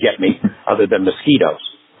nothing came to get me other than mosquitoes.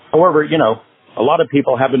 However, a lot of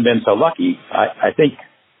people haven't been so lucky. I think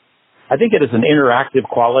it is an interactive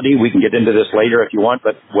quality. We can get into this later if you want,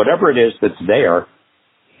 but whatever it is that's there,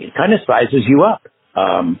 it kind of sizes you up.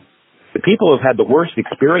 The people who've had the worst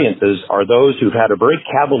experiences are those who've had a very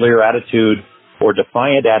cavalier attitude or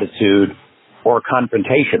defiant attitude or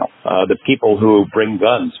confrontational. The people who bring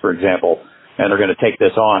guns, for example, and are going to take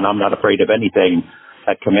this on, I'm not afraid of anything,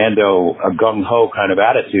 that commando, a gung-ho kind of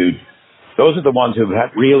attitude, those are the ones who've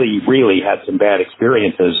really, really had some bad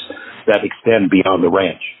experiences that extend beyond the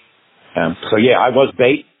ranch. So yeah, I was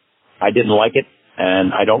bait. I didn't like it,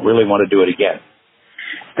 and I don't really want to do it again.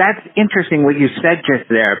 That's interesting what you said just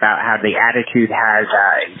there about how the attitude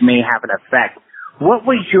may have an effect. What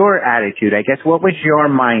was your attitude? I guess, what was your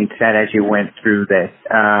mindset as you went through this?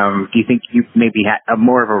 Do you think you maybe had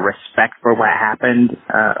more of a respect for what happened,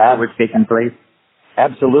 what was taking place?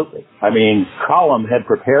 Absolutely. I mean, Colin had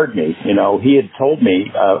prepared me. He had told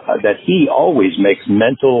me that he always makes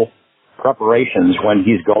mental preparations when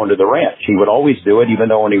he's going to the ranch. He would always do it, even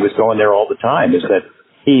though when he was going there all the time, is that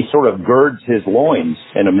he sort of girds his loins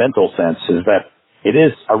in a mental sense, is that it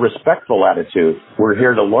is a respectful attitude. We're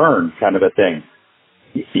here to learn kind of a thing.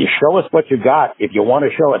 You show us what you got if you want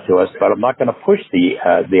to show it to us, but I'm not going to push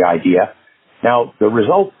the idea. Now, the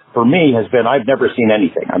result for me has been I've never seen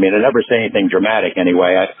anything. I mean, I never seen anything dramatic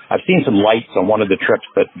anyway. I've seen some lights on one of the trips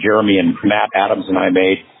that Jeremy and Matt Adams and I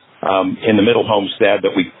made in the middle homestead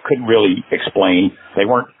that we couldn't really explain. They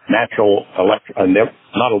weren't natural, not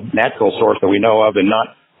a natural source that we know of, and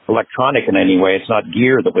not electronic in any way. It's not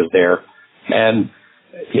gear that was there. And,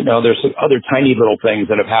 there's some other tiny little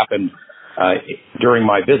things that have happened during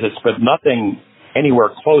my visits, but nothing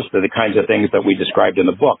anywhere close to the kinds of things that we described in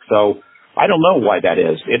the book. So I don't know why that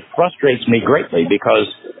is. It frustrates me greatly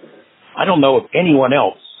because I don't know of anyone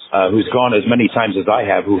else who's gone as many times as I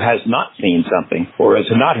have who has not seen something or has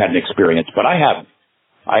not had an experience, but I haven't.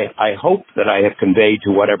 I hope that I have conveyed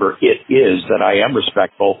to whatever it is that I am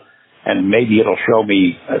respectful, and maybe it'll show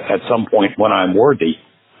me at some point when I'm worthy.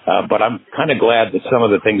 But I'm kind of glad that some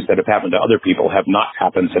of the things that have happened to other people have not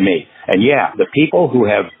happened to me. And yeah, the people who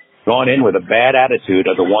have gone in with a bad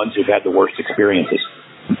attitude are the ones who've had the worst experiences.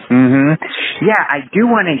 Mm-hmm. Yeah, I do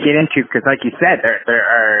want to get into, because like you said,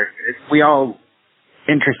 we all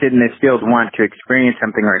interested in this field want to experience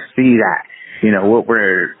something or see that. What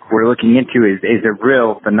we're looking into is a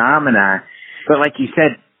real phenomena. But like you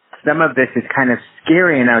said, some of this is kind of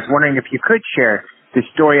scary, and I was wondering if you could share the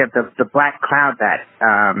story of the black cloud that,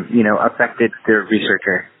 affected the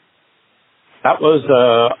researcher? That was,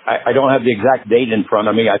 I don't have the exact date in front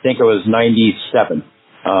of me. I think it was 97,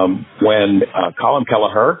 when Colin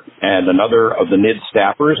Kelleher and another of the NIDS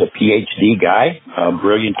staffers, a PhD guy, a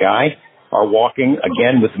brilliant guy, are walking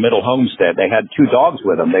again with Middle Homestead. They had 2 dogs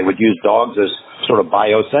with them. They would use dogs as sort of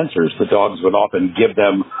biosensors. The dogs would often give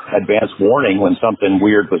them advance warning when something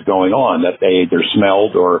weird was going on, that they either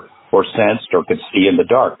smelled or sensed or could see in the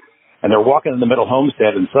dark. And they're walking in the Middle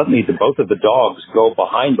Homestead, and suddenly both of the dogs go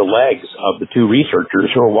behind the legs of the 2 researchers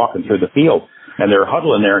who are walking through the field. And they're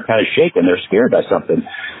huddling there and kind of shaking. They're scared by something.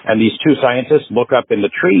 And these 2 scientists look up in the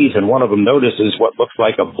trees, and one of them notices what looks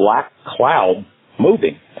like a black cloud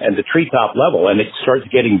moving at the treetop level. And it starts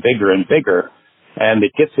getting bigger and bigger. And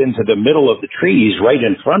it gets into the middle of the trees right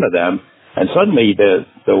in front of them. And suddenly the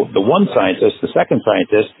one scientist, the second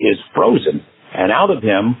scientist, is frozen. And out of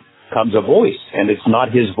him comes a voice, and it's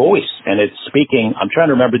not his voice, and it's speaking. I'm trying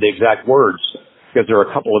to remember the exact words because there are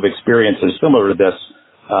a couple of experiences similar to this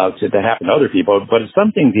that happen to other people, but it's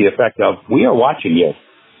something to the effect of, we are watching you.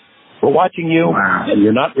 We're watching you, and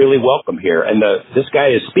you're not really welcome here. And this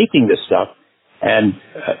guy is speaking this stuff, and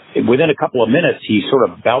within a couple of minutes, he sort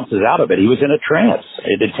of bounces out of it. He was in a trance.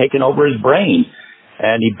 It had taken over his brain,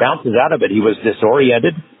 and he bounces out of it. He was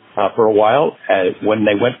disoriented for a while. When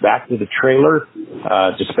they went back to the trailer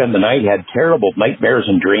to spend the night, he had terrible nightmares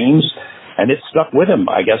and dreams, and it stuck with him,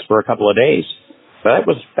 I guess, for a couple of days. But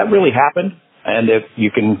that really happened. And if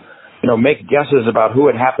you can, make guesses about who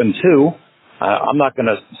it happened to, I'm not going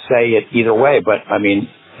to say it either way. But I mean,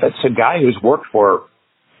 it's a guy who's worked for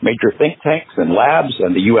major think tanks and labs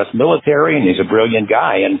and the U.S. military, and he's a brilliant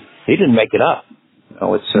guy, and he didn't make it up. That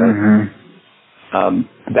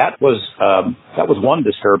was one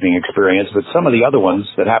disturbing experience, but some of the other ones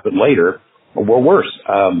that happened later were worse.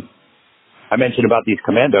 I mentioned about these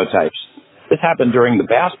commando types. This happened during the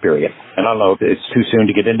Bass period, and I don't know if it's too soon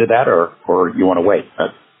to get into that or you want to wait.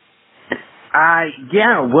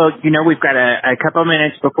 Yeah, well, we've got a couple of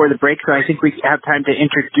minutes before the break, so I think we have time to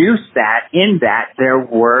introduce that. In that, there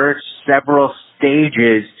were several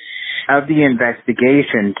stages of the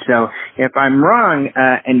investigation. So if I'm wrong,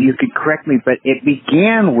 and you could correct me, but it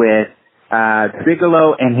began with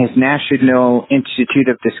Bigelow and his National Institute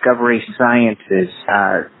of Discovery Sciences,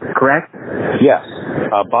 correct? Yes.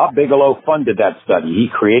 Bob Bigelow funded that study. He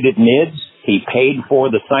created NIDS. He paid for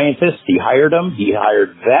the scientists. He hired them. He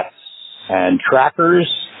hired vets and trackers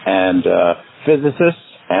and physicists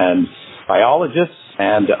and biologists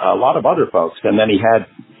and a lot of other folks. And then he had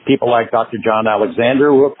people like Dr. John Alexander,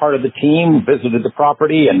 who were part of the team, visited the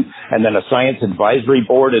property, and then a science advisory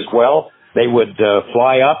board as well. They would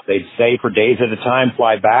fly up. They'd stay for days at a time,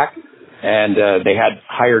 fly back. And they had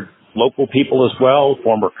hired local people as well,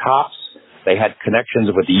 former cops. They had connections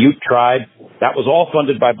with the Ute tribe. That was all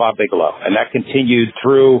funded by Bob Bigelow. And that continued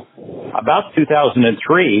through about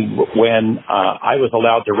 2003 when I was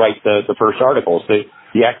allowed to write the first articles.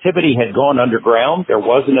 The activity had gone underground. There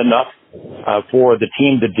wasn't enough for the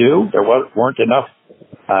team to do. There weren't enough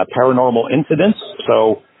paranormal incidents.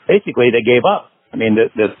 So basically they gave up. I mean,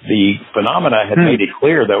 the phenomena had made it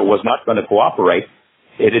clear that it was not going to cooperate.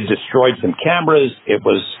 It had destroyed some cameras. It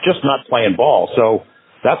was just not playing ball. So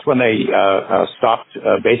that's when they stopped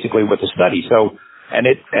basically with the study. So, and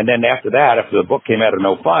then after that, after the book came out in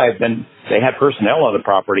 2005, then they had personnel on the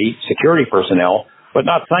property, security personnel, but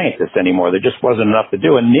not scientists anymore. There just wasn't enough to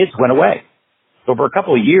do, and NIDS went away. So for a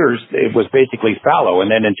couple of years, it was basically fallow.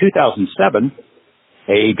 And then in 2007,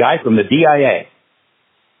 a guy from the DIA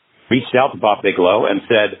reached out to Bob Bigelow and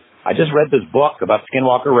said, I just read this book about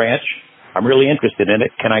Skinwalker Ranch. I'm really interested in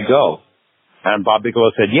it. Can I go? And Bob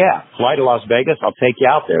Bigelow said, yeah, fly to Las Vegas. I'll take you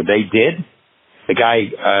out there. They did. The guy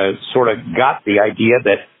sort of got the idea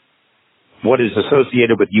that what is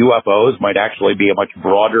associated with UFOs might actually be a much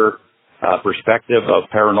broader perspective of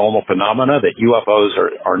paranormal phenomena, that UFOs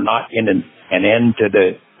are not in an end to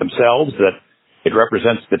themselves, that it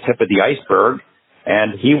represents the tip of the iceberg.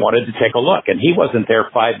 And he wanted to take a look. And he wasn't there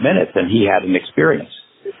 5 minutes, and he had an experience.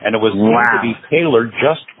 And it was meant to be tailored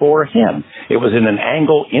just for him. It was in an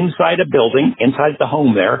angle inside a building, inside the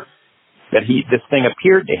home there, that this thing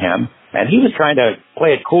appeared to him. And he was trying to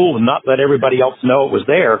play it cool and not let everybody else know it was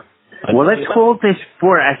there. Well, let's hold this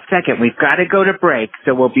for a second. We've got to go to break,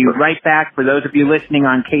 so we'll be right back. For those of you listening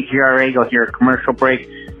on KGRA, you'll hear a commercial break.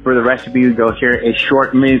 For the rest of you, you'll hear a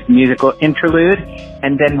short musical interlude,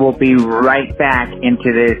 and then we'll be right back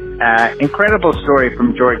into this incredible story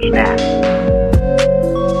from George Knapp.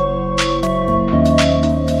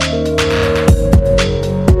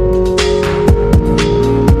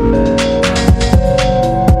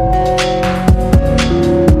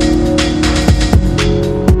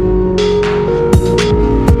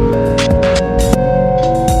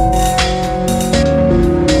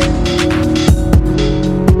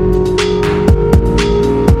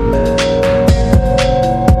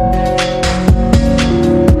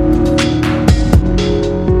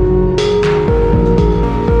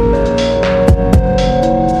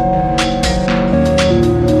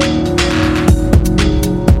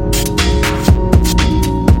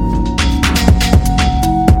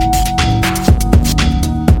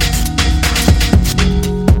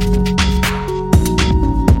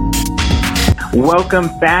 Welcome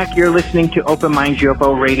back. You're listening to Open Minds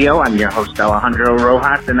UFO Radio. I'm your host, Alejandro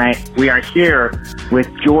Rojas, and we are here with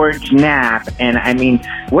George Knapp. And I mean,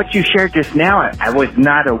 what you shared just now, I was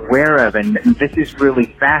not aware of, and this is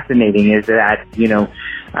really fascinating, is that, you know,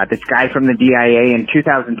 this guy from the DIA in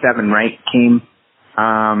 2007, right, came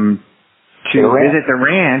to visit the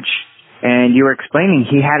ranch, and you were explaining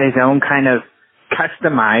he had his own kind of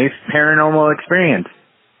customized paranormal experience.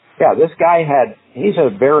 Yeah, this guy he's a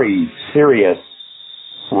very serious,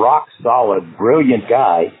 rock-solid, brilliant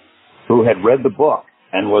guy who had read the book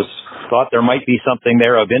and thought there might be something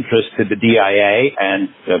there of interest to the DIA and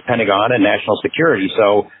the Pentagon and national security.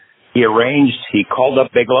 So he called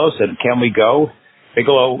up Bigelow, said, can we go?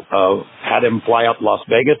 Bigelow had him fly out to Las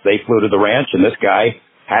Vegas. They flew to the ranch, and this guy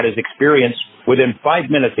had his experience within 5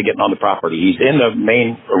 minutes of getting on the property. He's in the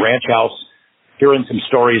main ranch house, hearing some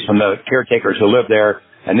stories from the caretakers who live there.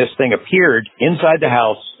 And this thing appeared inside the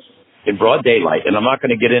house in broad daylight. And I'm not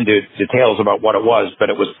going to get into details about what it was, but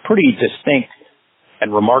it was pretty distinct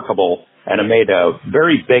and remarkable, and it made a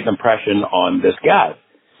very big impression on this guy.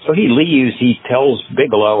 So he leaves, he tells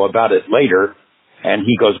Bigelow about it later, and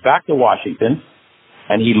he goes back to Washington,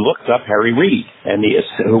 and he looks up Harry Reid, and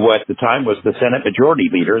who at the time was the Senate Majority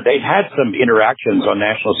Leader. They'd had some interactions on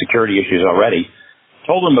national security issues already,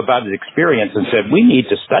 told him about his experience, and said, we need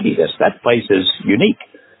to study this. That place is unique.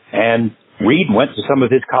 And Reid went to some of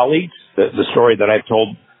his colleagues, the story that I've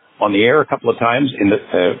told on the air a couple of times,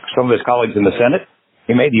 some of his colleagues in the Senate.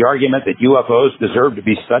 He made the argument that UFOs deserve to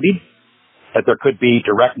be studied, that there could be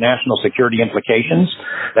direct national security implications,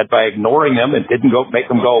 that by ignoring them, it didn't make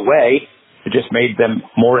them go away. It just made them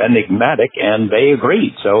more enigmatic, and they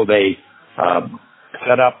agreed. So they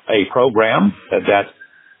set up a program that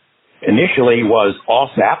initially was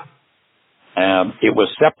OSAP. It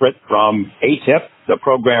was separate from ATIP, the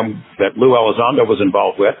program that Lou Elizondo was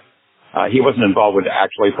involved with. He wasn't involved with it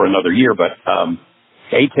actually for another year, but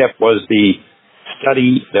ATIP was the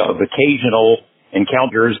study of occasional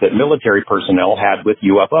encounters that military personnel had with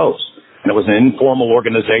UFOs. And it was an informal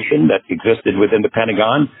organization that existed within the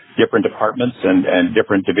Pentagon, different departments and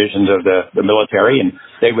different divisions of the military, and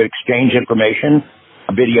they would exchange information.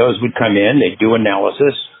 Videos would come in, they'd do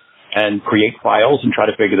analysis and create files and try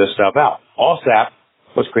to figure this stuff out. OSAP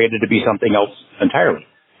was created to be something else entirely.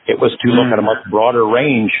 It was to look at a much broader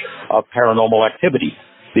range of paranormal activity.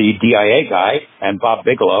 The DIA guy and Bob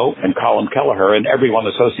Bigelow and Colin Kelleher and everyone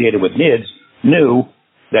associated with NIDS knew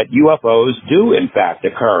that UFOs do in fact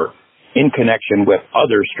occur in connection with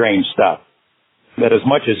other strange stuff. That as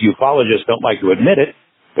much as ufologists don't like to admit it,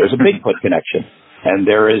 there's a Bigfoot connection. And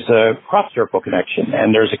there is a crop circle connection,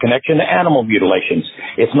 and there's a connection to animal mutilations.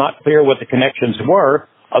 It's not clear what the connections were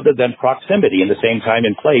other than proximity in the same time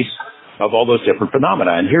and place of all those different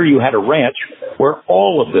phenomena. And here you had a ranch where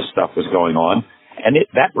all of this stuff was going on, and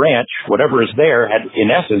that ranch, whatever is there, had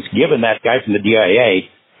in essence given that guy from the DIA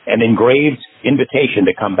an engraved invitation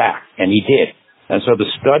to come back, and he did. And so the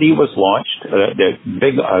study was launched.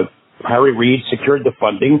 Harry Reid secured the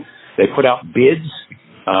funding. They put out bids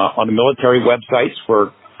on the military websites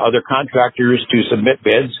for other contractors to submit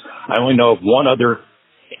bids. I only know of one other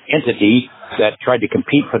entity that tried to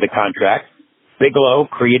compete for the contract. Bigelow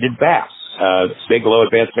created BASS, Bigelow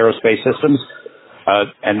Advanced Aerospace Systems,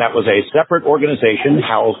 and that was a separate organization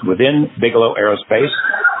housed within Bigelow Aerospace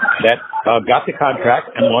that got the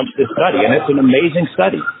contract and launched this study. And it's an amazing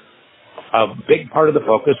study. A big part of the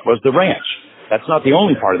focus was the ranch. That's not the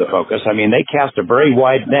only part of the focus. I mean, they cast a very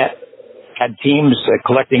wide net, had teams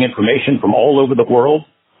collecting information from all over the world,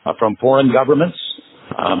 from foreign governments.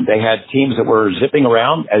 They had teams that were zipping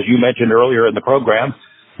around, as you mentioned earlier in the program.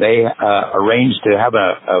 They arranged to have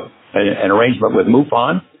an arrangement with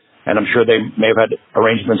MUFON, and I'm sure they may have had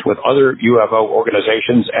arrangements with other UFO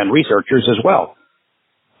organizations and researchers as well.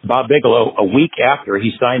 Bob Bigelow, a week after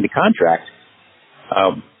he signed the contract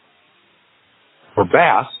for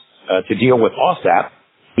BASS to deal with OSAP,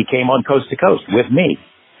 he came on Coast to Coast with me,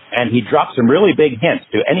 and he dropped some really big hints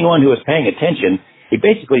to anyone who was paying attention. He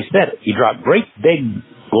basically said it. He dropped great big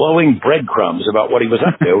glowing breadcrumbs about what he was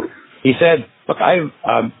up to. He said, look, I've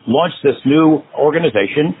launched this new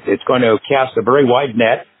organization. It's going to cast a very wide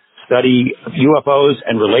net, study UFOs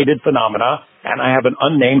and related phenomena, and I have an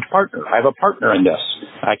unnamed partner. I have a partner in this.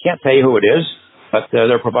 I can't tell you who it is, but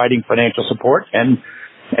they're providing financial support, and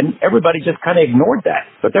everybody just kind of ignored that.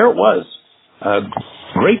 But there it was.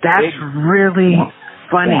 That's really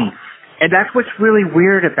funny. Yeah. And that's what's really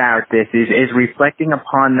weird about this is reflecting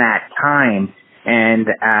upon that time. And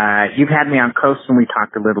you've had me on Coast and we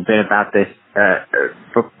talked a little bit about this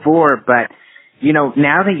before, but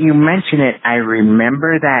now that you mention it, I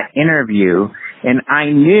remember that interview, and I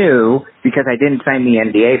knew, because I didn't sign the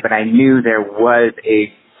NDA, but I knew there was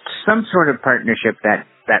some sort of partnership that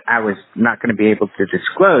I was not going to be able to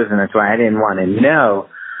disclose, and that's why I didn't want to know.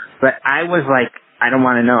 But I was like, I don't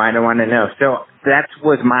want to know. I don't want to know. So that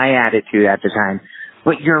was my attitude at the time.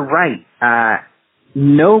 But you're right.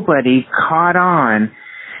 Nobody caught on,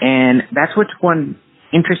 and that's what's one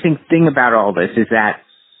interesting thing about all this is that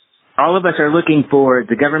all of us are looking for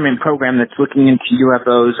the government program that's looking into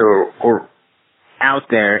UFOs or out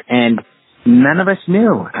there, and none of us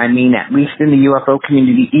knew. I mean, at least in the UFO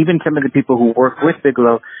community, even some of the people who work with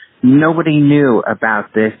Bigelow, nobody knew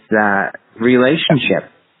about this relationship.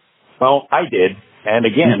 Well, I did. And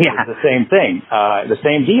again, it's the same thing. The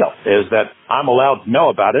same deal is that I'm allowed to know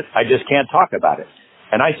about it. I just can't talk about it.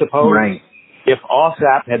 And I suppose if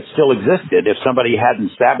OSAP had still existed, if somebody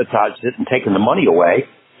hadn't sabotaged it and taken the money away,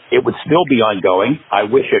 it would still be ongoing. I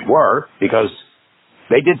wish it were, because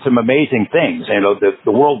they did some amazing things.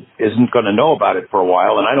 The world isn't going to know about it for a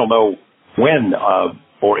while, and I don't know when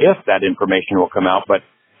or if that information will come out, but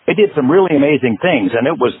they did some really amazing things, and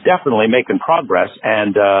it was definitely making progress,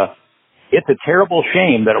 and it's a terrible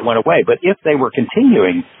shame that it went away. But if they were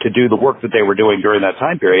continuing to do the work that they were doing during that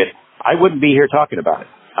time period, I wouldn't be here talking about it.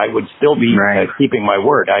 I would still be keeping my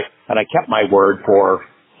word. I kept my word for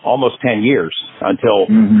almost 10 years until,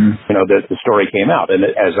 the story came out. And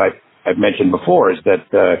as I've mentioned before, is that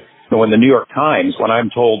when the New York Times, when I'm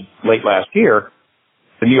told late last year,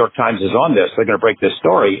 the New York Times is on this, they're going to break this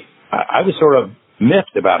story, I was sort of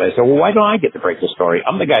miffed about it. I said, well, why don't I get to break the story?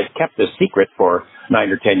 I'm the guy who kept this secret for 9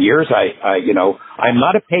 or 10 years. I'm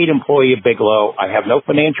not a paid employee of Bigelow. I have no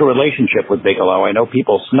financial relationship with Bigelow. I know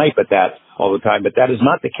people snipe at that all the time, but that is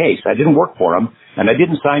not the case. I didn't work for him, and I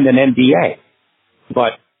didn't sign an NDA.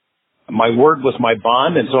 But my word was my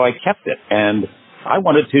bond, and so I kept it. And I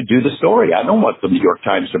wanted to do the story. I don't want the New York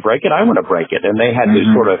Times to break it. I want to break it. And they had to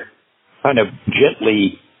sort of kind of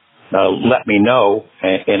gently let me know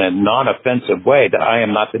in a non-offensive way that I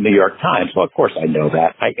am not the New York Times. Well, of course I know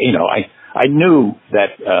that. I knew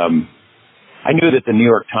that the New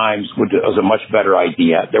York Times was a much better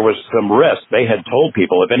idea. There was some risk. They had told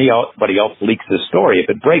people, if anybody else leaks this story, if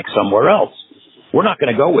it breaks somewhere else, we're not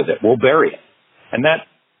going to go with it. We'll bury it. And that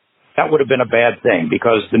would have been a bad thing,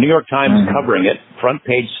 because the New York Times covering it, front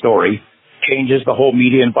page story, changes the whole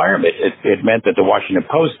media environment. It meant that the Washington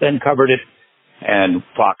Post then covered it, and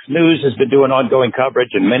Fox News has been doing ongoing coverage,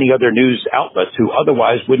 and many other news outlets who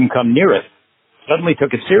otherwise wouldn't come near it suddenly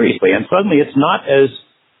took it seriously. And suddenly it's not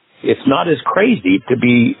as crazy to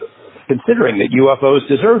be considering that UFOs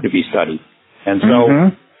deserve to be studied. And so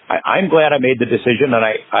I'm glad I made the decision, and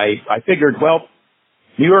I figured, well,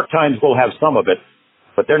 New York Times will have some of it,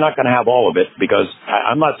 but they're not going to have all of it, because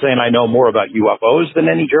I'm not saying I know more about UFOs than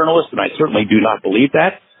any journalist, and I certainly do not believe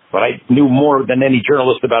that, but I knew more than any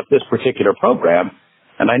journalist about this particular program,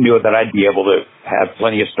 and I knew that I'd be able to have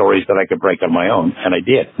plenty of stories that I could break on my own, and I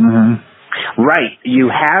did. Right.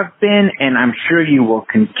 You have been, and I'm sure you will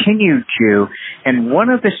continue to. And one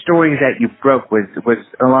of the stories that you broke was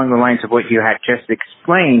along the lines of what you had just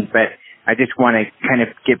explained, but I just want to kind of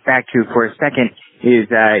get back to for a second,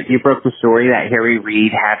 is you broke the story that Harry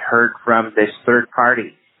Reid had heard from this third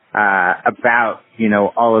party about,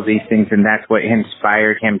 all of these things, and that's what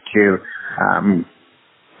inspired him to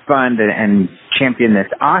fund and champion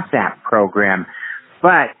this OSAP program.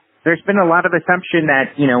 But there's been a lot of assumption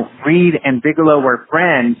that, Reid and Bigelow were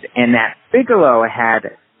friends, and that Bigelow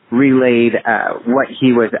had relayed what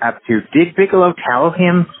he was up to. Did Bigelow tell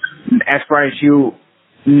him, as far as you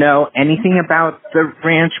know, anything about the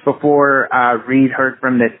ranch before Reid heard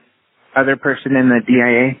from the other person in the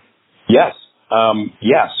DIA? Yes,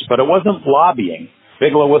 but it wasn't lobbying.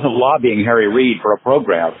 Bigelow wasn't lobbying Harry Reid for a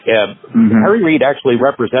program. Harry Reid actually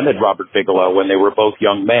represented Robert Bigelow when they were both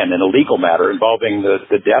young men in a legal matter involving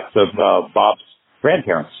the deaths of Bob's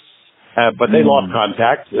grandparents. But they lost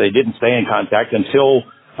contact. They didn't stay in contact until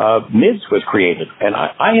NIDS was created. And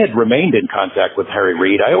I had remained in contact with Harry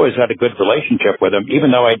Reid. I always had a good relationship with him, even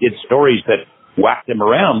though I did stories that whacked him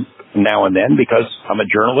around now and then, because I'm a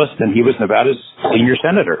journalist and he was Nevada's senior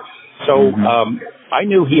senator. So I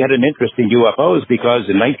knew he had an interest in UFOs, because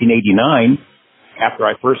in 1989, after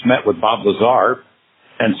I first met with Bob Lazar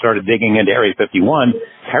and started digging into Area 51,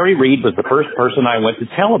 Harry Reid was the first person I went to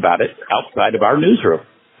tell about it outside of our newsroom.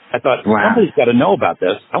 I thought, somebody's got to know about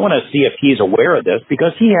this. I want to see if he's aware of this,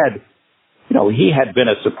 because he had been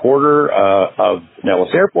a supporter of Nellis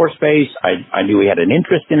Air Force Base. I knew he had an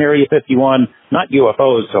interest in Area 51, not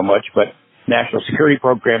UFOs so much, but national security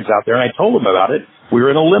programs out there, and I told him about it. We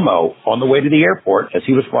were in a limo on the way to the airport as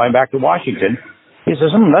he was flying back to Washington. He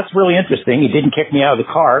says, that's really interesting. He didn't kick me out of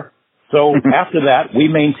the car. So after that,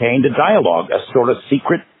 we maintained a dialogue, a sort of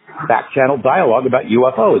secret back-channel dialogue about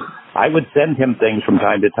UFOs. I would send him things from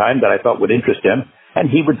time to time that I thought would interest him, and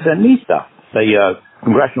he would send me stuff. The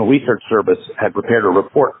Congressional Research Service had prepared a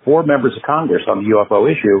report for members of Congress on the UFO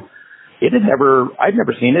issue. I'd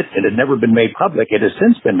never seen it. It had never been made public. It has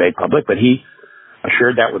since been made public, but he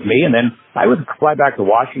assured that with me. And then I would fly back to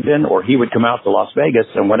Washington, or he would come out to Las Vegas,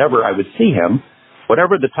 and whenever I would see him,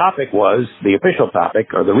 whatever the topic was, the official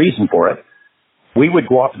topic or the reason for it, we would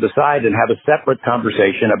go off to the side and have a separate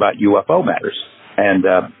conversation about UFO matters. And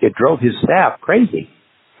it drove his staff crazy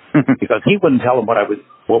because he wouldn't tell them what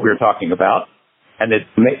we were talking about, and it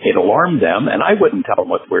alarmed them, and I wouldn't tell them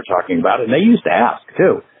what we were talking about, and they used to ask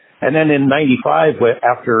too. And then in '95,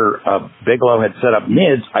 after Bigelow had set up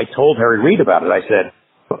NIDS, I told Harry Reid about it. I said,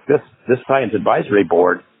 look, this Science Advisory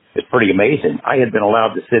Board is pretty amazing. I had been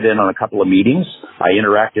allowed to sit in on a couple of meetings. I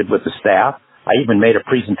interacted with the staff. I even made a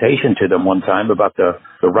presentation to them one time about the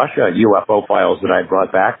Russia UFO files that I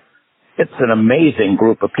brought back. It's an amazing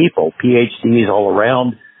group of people, PhDs all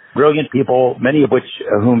around, brilliant people, many of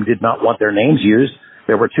whom did not want their names used.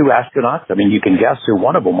 There were two astronauts. I mean, you can guess who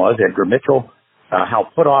one of them was, Edgar Mitchell,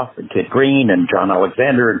 Hal Puthoff, and Kit Green, and John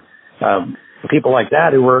Alexander, people like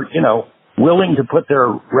that who were, willing to put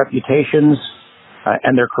their reputations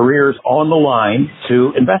and their careers on the line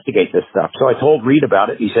to investigate this stuff. So I told Reid about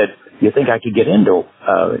it. He said, you think I could get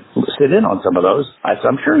sit in on some of those? I said,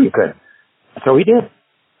 I'm sure you could. So he did.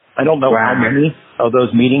 I don't know how many of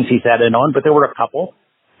those meetings he sat in on, but there were a couple.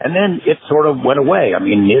 And then it sort of went away. I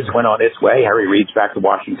mean, NIDS went on its way. Harry Reid's back to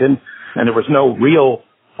Washington, and there was no real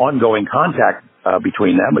ongoing contact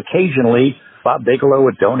between them. Occasionally, Bob Bigelow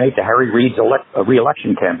would donate to Harry Reid's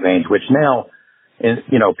re-election campaigns, which now,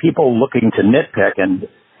 people looking to nitpick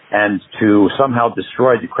and to somehow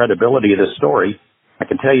destroy the credibility of this story, I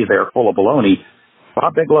can tell you they're full of baloney.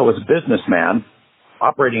 Bob Bigelow was a businessman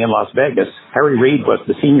operating in Las Vegas. Harry Reid was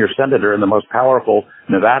the senior senator and the most powerful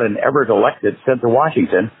Nevadan ever elected sent to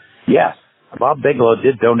Washington. Yes, Bob Bigelow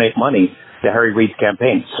did donate money to Harry Reid's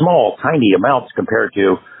campaign. Small, tiny amounts compared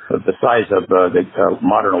to the size of the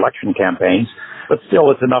modern election campaigns. But still,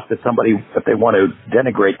 it's enough that somebody, if they want to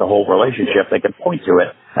denigrate the whole relationship, they can point to it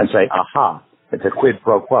and say, aha, it's a quid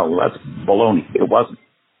pro quo. Well, that's baloney. It wasn't.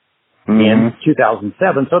 In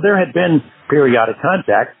 2007, so there had been periodic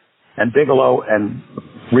contact, and Bigelow and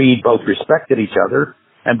Reid both respected each other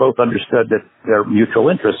and both understood that their mutual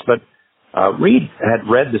interests. But Reid had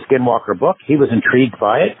read the Skinwalker book. He was intrigued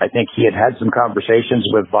by it. I think he had had some conversations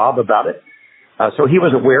with Bob about it. So he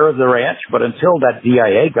was aware of the ranch, but until that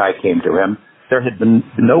DIA guy came to him, there had been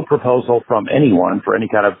no proposal from anyone for any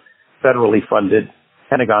kind of federally funded,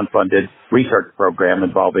 Pentagon-funded research program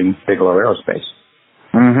involving Bigelow Aerospace.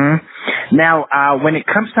 Now, when it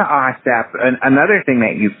comes to OSAP, another thing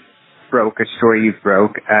that you broke, a story you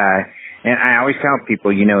broke, and I always tell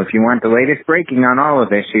people, if you want the latest breaking on all of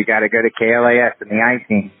this, you got to go to KLAS and the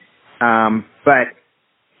I-Team. But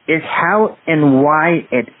is how and why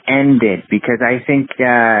it ended, because I think,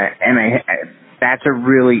 that's a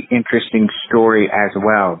really interesting story as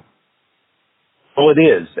well. Well, it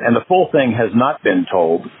is, and the full thing has not been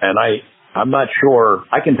told, and I'm not sure.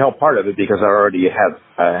 I can tell part of it because I already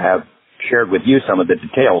have shared with you some of the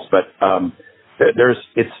details, but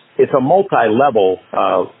it's a multi-level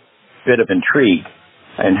bit of intrigue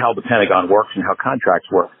in how the Pentagon works and how contracts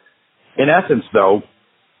work. In essence, though,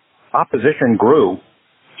 opposition grew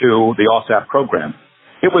to the OSAP program.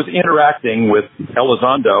 It was interacting with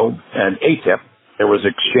Elizondo and ATIP. There was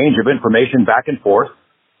exchange of information back and forth,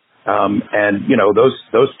 and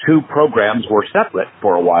those two programs were separate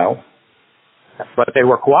for a while, but they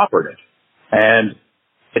were cooperative, and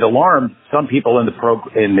it alarmed some people in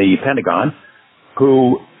the Pentagon,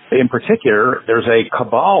 who, in particular, there's a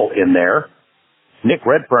cabal in there. Nick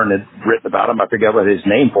Redfern had written about him. I forget what his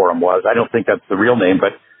name for him was. I don't think that's the real name,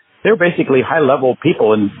 but they're basically high-level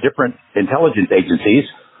people in different intelligence agencies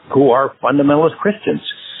who are fundamentalist Christians,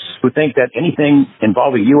 who think that anything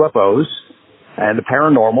involving UFOs and the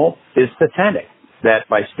paranormal is satanic, that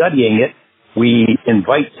by studying it, we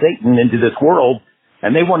invite Satan into this world,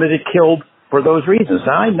 and they wanted it killed for those reasons.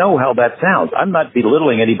 Now, I know how that sounds. I'm not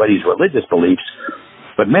belittling anybody's religious beliefs,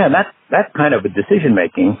 but man, that kind of a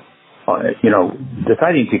decision-making,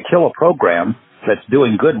 deciding to kill a program that's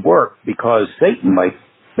doing good work because Satan might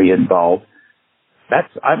be involved,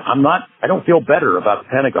 I don't feel better about the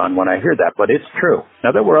Pentagon when I hear that, but it's true.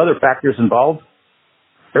 Now, there were other factors involved.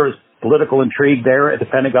 There was political intrigue there at the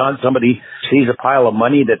Pentagon. Somebody sees a pile of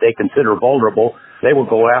money that they consider vulnerable. They will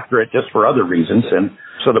go after it just for other reasons. And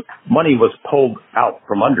so the money was pulled out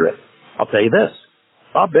from under it. I'll tell you this.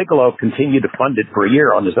 Bob Bigelow continued to fund it for a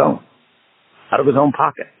year on his own, out of his own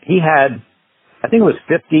pocket. He had, I think it was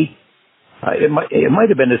 50, it might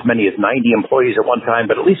have been as many as 90 employees at one time,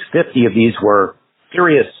 but at least 50 of these were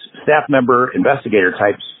serious staff member investigator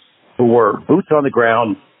types who were boots on the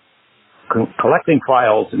ground, collecting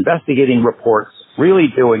files, investigating reports, really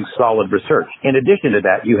doing solid research. In addition to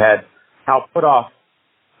that, you had Hal Puthoff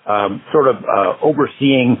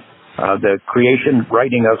overseeing the creation,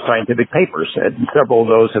 writing of scientific papers. And several of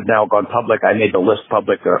those have now gone public. I made the list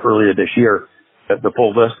public earlier this year, the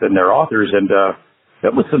full list and their authors, and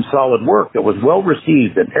that was some solid work that was well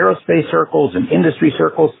received in aerospace circles and industry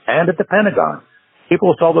circles and at the Pentagon.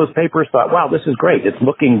 People who saw those papers thought, wow, this is great. It's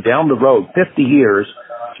looking down the road 50 years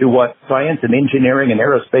to what science and engineering and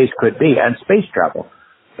aerospace could be, and space travel.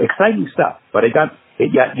 Exciting stuff. But it got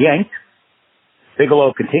yanked.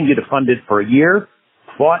 Bigelow continued to fund it for a year,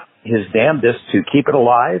 fought his damnedest to keep it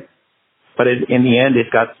alive, but in the end it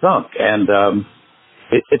got sunk. And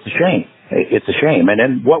it's a shame. It's a shame. And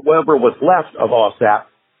then whatever was left of OSAP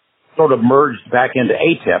sort of merged back into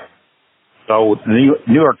ATIP. So the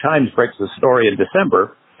New York Times breaks the story in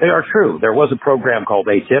December. They are true. There was a program called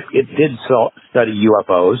ATIP. It did study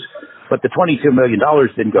UFOs, but the $22 million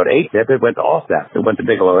didn't go to ATIP. It went to OSAP. It went to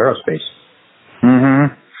Bigelow Aerospace.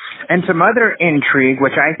 Mm-hmm. And some other intrigue,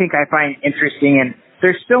 which I think I find interesting, and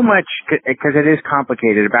there's so much, because it is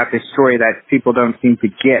complicated, about this story that people don't seem to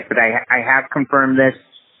get, but I have confirmed this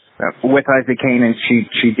with Leslie Kean, and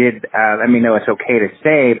she did let me know it's okay to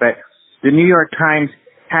say, but the New York Times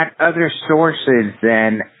had other sources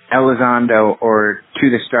than Elizondo or To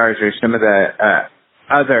the Stars or some of the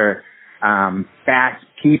other fast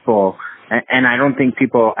people, and I don't think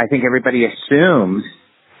I think everybody assumes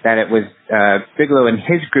that it was Bigelow and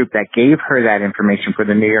his group that gave her that information for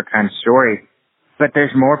the New York Times story. But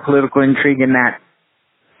there's more political intrigue in that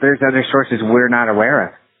there's other sources we're not aware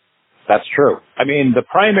of. That's true. I mean, the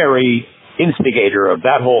primary instigator of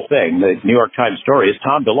that whole thing, the New York Times story, is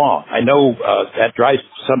Tom DeLonge. I know that drives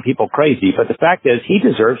some people crazy, but the fact is he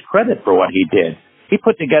deserves credit for what he did. He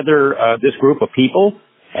put together this group of people,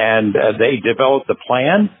 and they developed the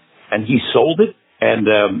plan, and he sold it. And,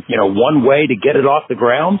 one way to get it off the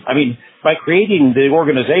ground, I mean, by creating the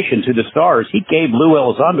organization To the Stars, he gave Lou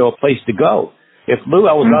Elizondo a place to go. If Lou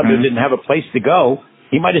Elizondo didn't have a place to go,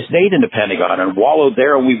 he might have stayed in the Pentagon and wallowed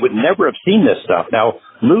there, and we would never have seen this stuff. Now,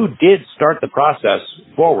 Lou did start the process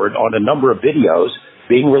forward on a number of videos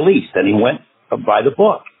being released, and he went by the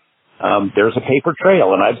book. There's a paper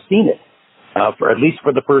trail, and I've seen it, for at least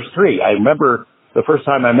for the first three. I remember the first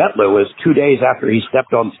time I met Lou was 2 days after he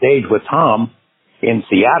stepped on stage with Tom in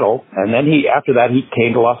Seattle, and then after that he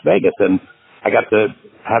came to Las Vegas, and I got to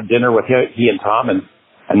have dinner with he and Tom and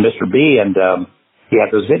Mr. B, and he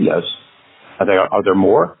had those videos. Are there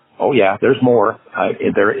more? Oh yeah, there's more.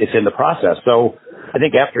 It's in the process. So I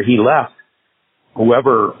think after he left,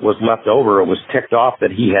 whoever was left over was ticked off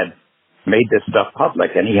that he had made this stuff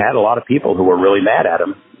public, and he had a lot of people who were really mad at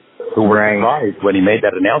him, who were surprised when he made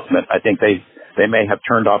that announcement. I think they may have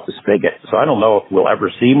turned off the spigot. So I don't know if we'll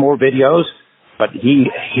ever see more videos, but he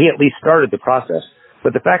at least started the process.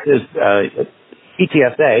 But the fact is,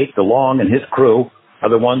 ETSA, DeLonge and his crew, are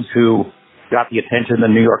the ones who got the attention of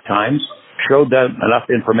the New York Times, showed them enough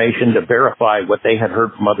information to verify what they had heard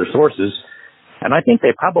from other sources. And I think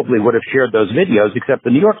they probably would have shared those videos, except the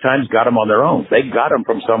New York Times got them on their own. They got them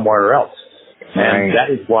from somewhere else. And that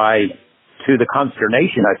is why, to the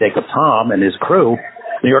consternation, I think, of Tom and his crew,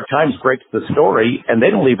 New York Times breaks the story, and they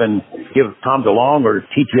don't even give Tom DeLonge or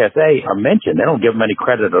TTSA a mention. They don't give them any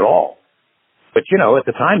credit at all. But, at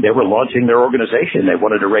the time, they were launching their organization. They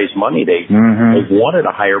wanted to raise money. They wanted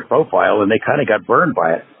a higher profile, and they kind of got burned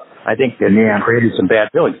by it. I think it created some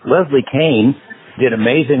bad feelings. Leslie Kean did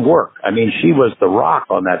amazing work. I mean, she was the rock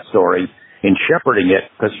on that story in shepherding it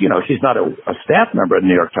because, she's not a staff member of the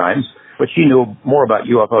New York Times, but she knew more about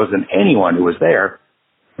UFOs than anyone who was there.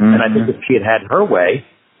 And I think if she had her way,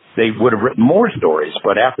 they would have written more stories.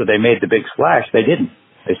 But after they made the big splash, they didn't.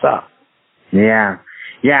 They stopped. Yeah.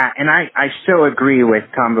 Yeah, and I so agree with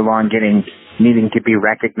Tom DeLonge needing to be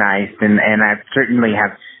recognized, and I certainly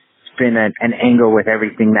have been an angle with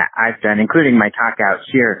everything that I've done, including my talk out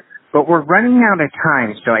here. But we're running out of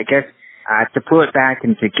time, so I guess to pull it back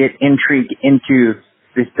and to get intrigue into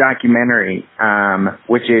this documentary,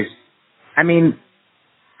 which is, I mean,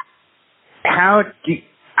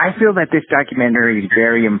 I feel that this documentary is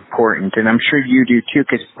very important, and I'm sure you do too,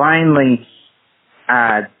 because finally,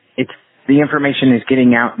 the information is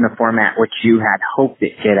getting out in the format which you had hoped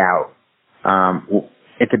it get out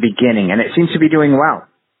at the beginning, and it seems to be doing well.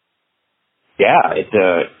 Yeah,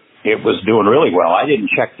 it was doing really well. I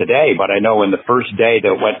didn't check today, but I know in the first day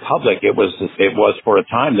that it went public, it was for a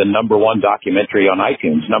time the number one documentary on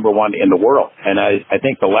iTunes, number one in the world. And I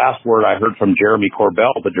think the last word I heard from Jeremy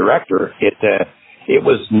Corbell, the director, it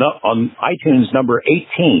was on iTunes number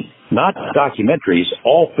 18, not documentaries,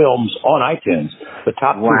 all films on iTunes. The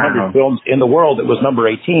top 200 films in the world, it was number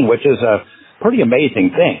 18, which is a pretty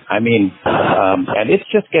amazing thing. I mean, and it's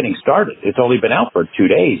just getting started. It's only been out for 2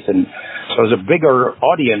 days, and so there's a bigger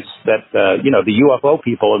audience that, the UFO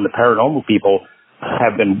people and the paranormal people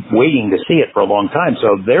have been waiting to see it for a long time.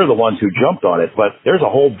 So they're the ones who jumped on it. But there's a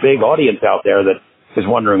whole big audience out there that is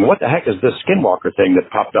wondering, what the heck is this Skinwalker thing that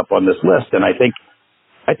popped up on this list? And I think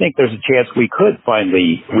there's a chance we could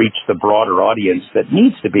finally reach the broader audience that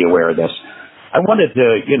needs to be aware of this.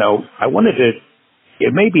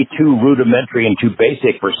 It may be too rudimentary and too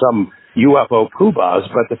basic for some UFO poobahs,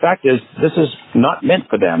 but the fact is this is not meant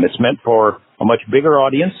for them. It's meant for a much bigger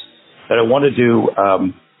audience that I wanted to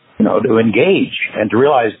engage and to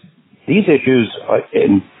realize these issues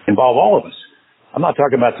involve all of us. I'm not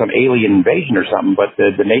talking about some alien invasion or something, but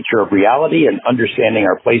the nature of reality and understanding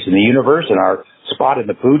our place in the universe and our spot in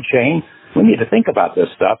the food chain. We need to think about this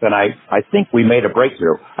stuff, and I think we made a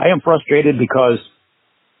breakthrough. I am frustrated because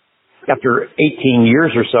after 18 years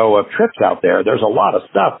or so of trips out there's a lot of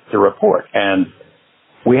stuff to report, and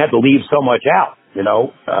we had to leave so much out,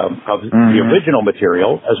 of the original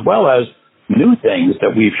material, as well as new things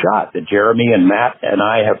that we've shot that Jeremy and Matt and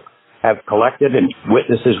I have collected, and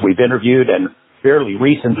witnesses we've interviewed, and fairly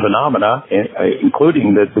recent phenomena,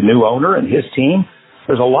 including the new owner and his team.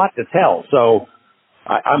 There's a lot to tell. So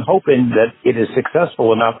I'm hoping that it is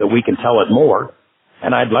successful enough that we can tell it more.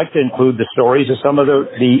 And I'd like to include the stories of some of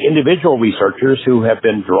the individual researchers who have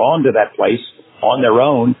been drawn to that place on their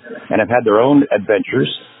own and have had their own adventures.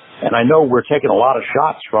 And I know we're taking a lot of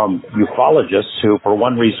shots from ufologists who, for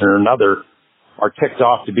one reason or another, are ticked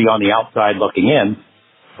off to be on the outside looking in.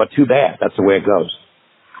 But too bad. That's the way it goes.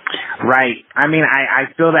 Right. I mean, I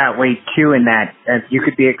feel that way, too, in that you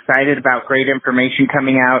could be excited about great information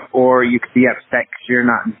coming out, or you could be upset because you're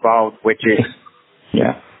not involved, which is...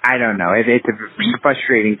 Yeah. I don't know. It's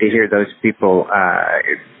frustrating to hear those people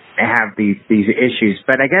have these issues.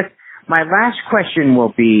 But I guess my last question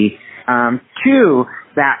will be to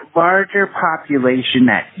that larger population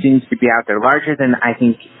that seems to be out there, larger than I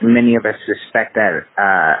think many of us suspect that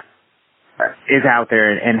is out there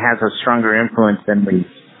and has a stronger influence than we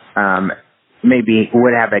maybe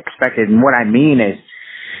would have expected. And what I mean is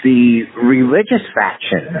the religious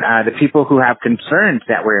faction, the people who have concerns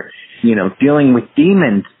that we're dealing with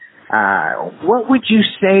demons. What would you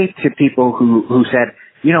say to people who said,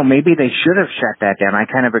 maybe they should have shut that down? I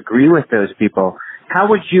kind of agree with those people. How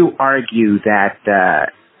would you argue that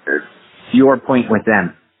your point with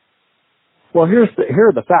them? Well, here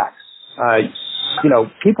are the facts.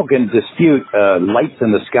 People can dispute lights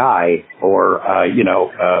in the sky or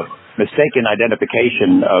mistaken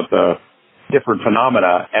identification of different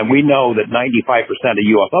phenomena, and we know that 95% of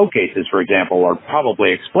UFO cases, for example, are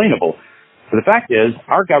probably explainable. But the fact is,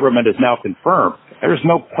 our government has now confirmed, there's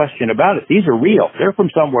no question about it, these are real. They're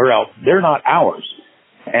from somewhere else. They're not ours.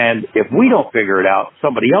 And if we don't figure it out,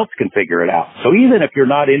 somebody else can figure it out. So even if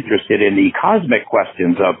you're not interested in the cosmic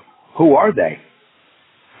questions of who are they,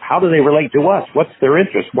 how do they relate to us, what's their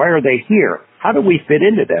interest, why are they here, how do we fit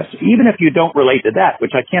into this, even if you don't relate to that,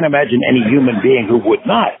 which I can't imagine any human being who would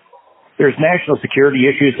not. There's national security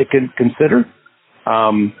issues to consider.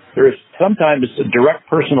 There's sometimes direct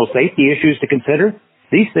personal safety issues to consider.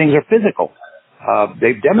 These things are physical.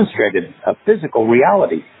 They've demonstrated a physical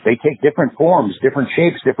reality. They take different forms, different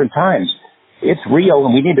shapes, different times. It's real,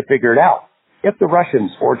 and we need to figure it out. If the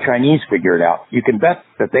Russians or Chinese figure it out, you can bet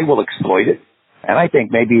that they will exploit it. And I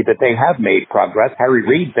think maybe that they have made progress. Harry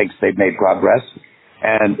Reid thinks they've made progress.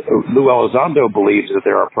 And Lou Elizondo believes that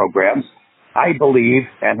there are programs. I believe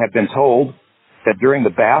and have been told that during the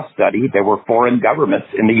Bass study, there were foreign governments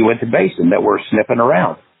in the Uinta Basin that were sniffing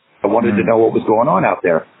around. I wanted to know what was going on out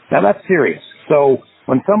there. Now, that's serious. So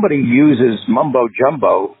when somebody uses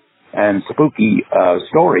mumbo-jumbo and spooky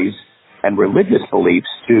stories and religious beliefs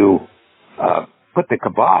to put the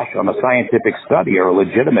kibosh on a scientific study or a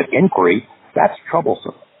legitimate inquiry, that's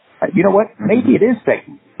troublesome. You know what? Maybe it is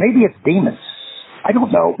Satan. Maybe it's demons. I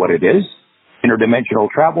don't know what it is. Interdimensional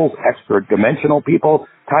travels, extra-dimensional people,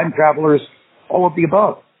 time travelers, all of the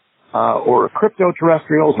above. Or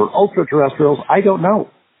crypto-terrestrials or ultra-terrestrials, I don't know.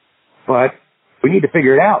 But we need to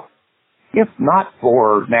figure it out. If not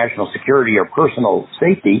for national security or personal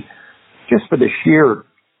safety, just for the sheer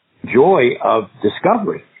joy of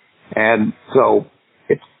discovery. And so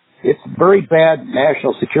it's very bad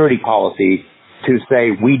national security policy to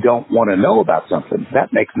say we don't want to know about something.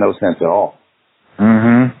 That makes no sense at all.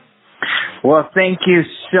 Mm-hmm. Well, thank you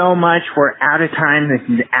so much. We're out of time. This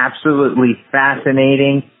is absolutely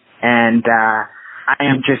fascinating. And I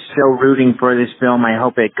am just so rooting for this film. I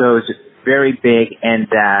hope it goes very big. And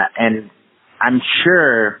I'm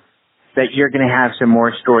sure that you're going to have some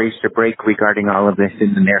more stories to break regarding all of this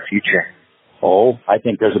in the near future. Oh, I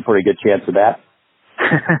think there's a pretty good chance of that.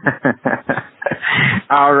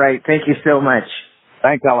 All right. Thank you so much.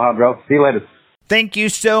 Thanks, Alejandro. See you later. Thank you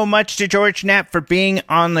so much to George Knapp for being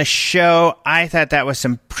on the show. I thought that was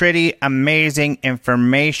some pretty amazing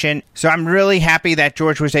information. So I'm really happy that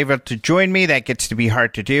George was able to join me. That gets to be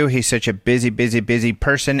hard to do. He's such a busy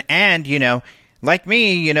person. And, you know, like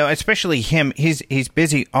me, you know, especially him, he's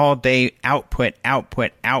busy all day. Output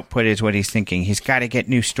is what he's thinking. He's got to get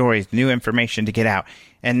new stories, new information to get out.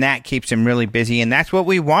 And that keeps him really busy. And that's what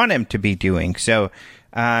we want him to be doing. So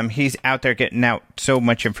he's out there getting out so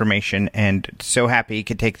much information, and so happy he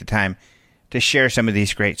could take the time to share some of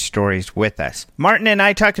these great stories with us. Martin and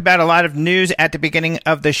I talked about a lot of news at the beginning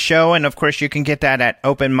of the show, and of course you can get that at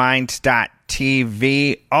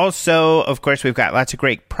openminds.tv. Also, of course, we've got lots of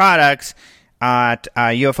great products at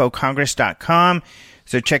ufocongress.com.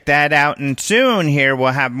 So check that out. And soon here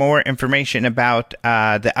we'll have more information about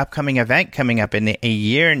the upcoming event coming up in a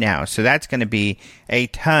year now. So that's going to be a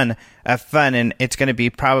ton of fun. And it's going to be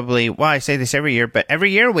probably, well, I say this every year, but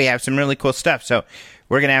every year we have some really cool stuff. So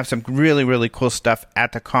we're going to have some really, really cool stuff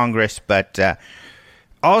at the Congress. But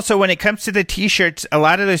also when it comes to the T-shirts, a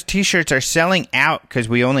lot of those T-shirts are selling out because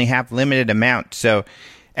we only have limited amounts. So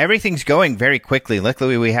everything's going very quickly.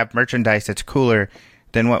 Luckily, we have merchandise that's cooler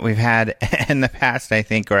than what we've had in the past, I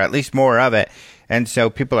think, or at least more of it. And so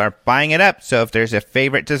people are buying it up. So if there's a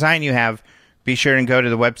favorite design you have, be sure and go to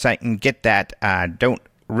the website and get that. Don't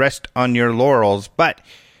rest on your laurels. But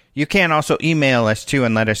you can also email us, too,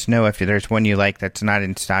 and let us know if there's one you like that's not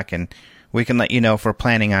in stock. And we can let you know if we're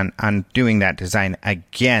planning on doing that design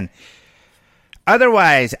again.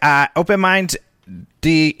 Otherwise, Open Minds,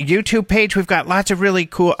 the YouTube page, we've got lots of really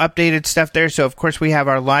cool updated stuff there. So, of course, we have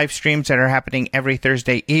our live streams that are happening every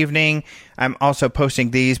Thursday evening. I'm also posting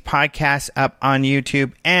these podcasts up on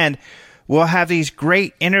YouTube. And we'll have these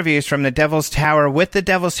great interviews from the Devil's Tower with the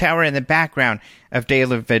Devil's Tower in the background of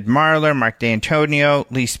David Marler, Mark D'Antonio,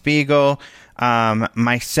 Lee Spiegel,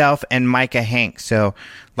 myself, and Micah Hanks. So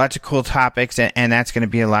lots of cool topics, and that's going to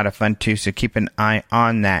be a lot of fun, too. So keep an eye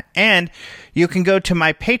on that. And you can go to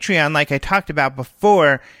my Patreon, like I talked about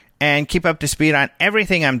before, and keep up to speed on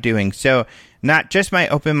everything I'm doing. So not just my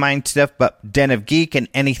Open Mind stuff, but Den of Geek and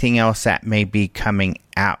anything else that may be coming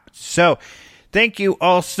out. So thank you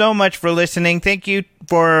all so much for listening. Thank you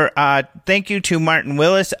to Martin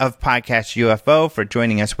Willis of Podcast UFO for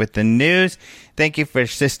joining us with the news. Thank you for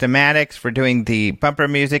Systematics for doing the bumper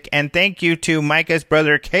music. And thank you to Micah's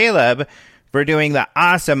brother Caleb for doing the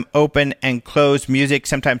awesome open and closed music.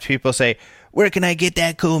 Sometimes people say, where can I get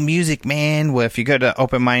that cool music, man? Well, if you go to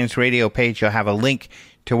Open Minds radio page, you'll have a link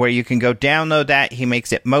to where you can go download that. He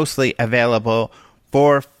makes it mostly available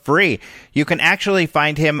for free. You can actually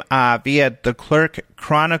find him via the Clerk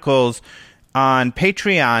Chronicles on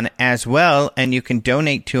Patreon as well, and you can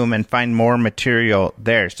donate to him and find more material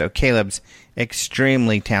there. So Caleb's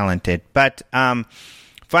extremely talented. But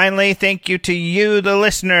finally, thank you to you, the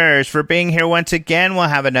listeners, for being here once again. We'll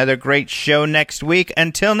have another great show next week.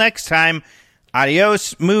 Until next time,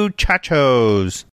 adios, muchachos.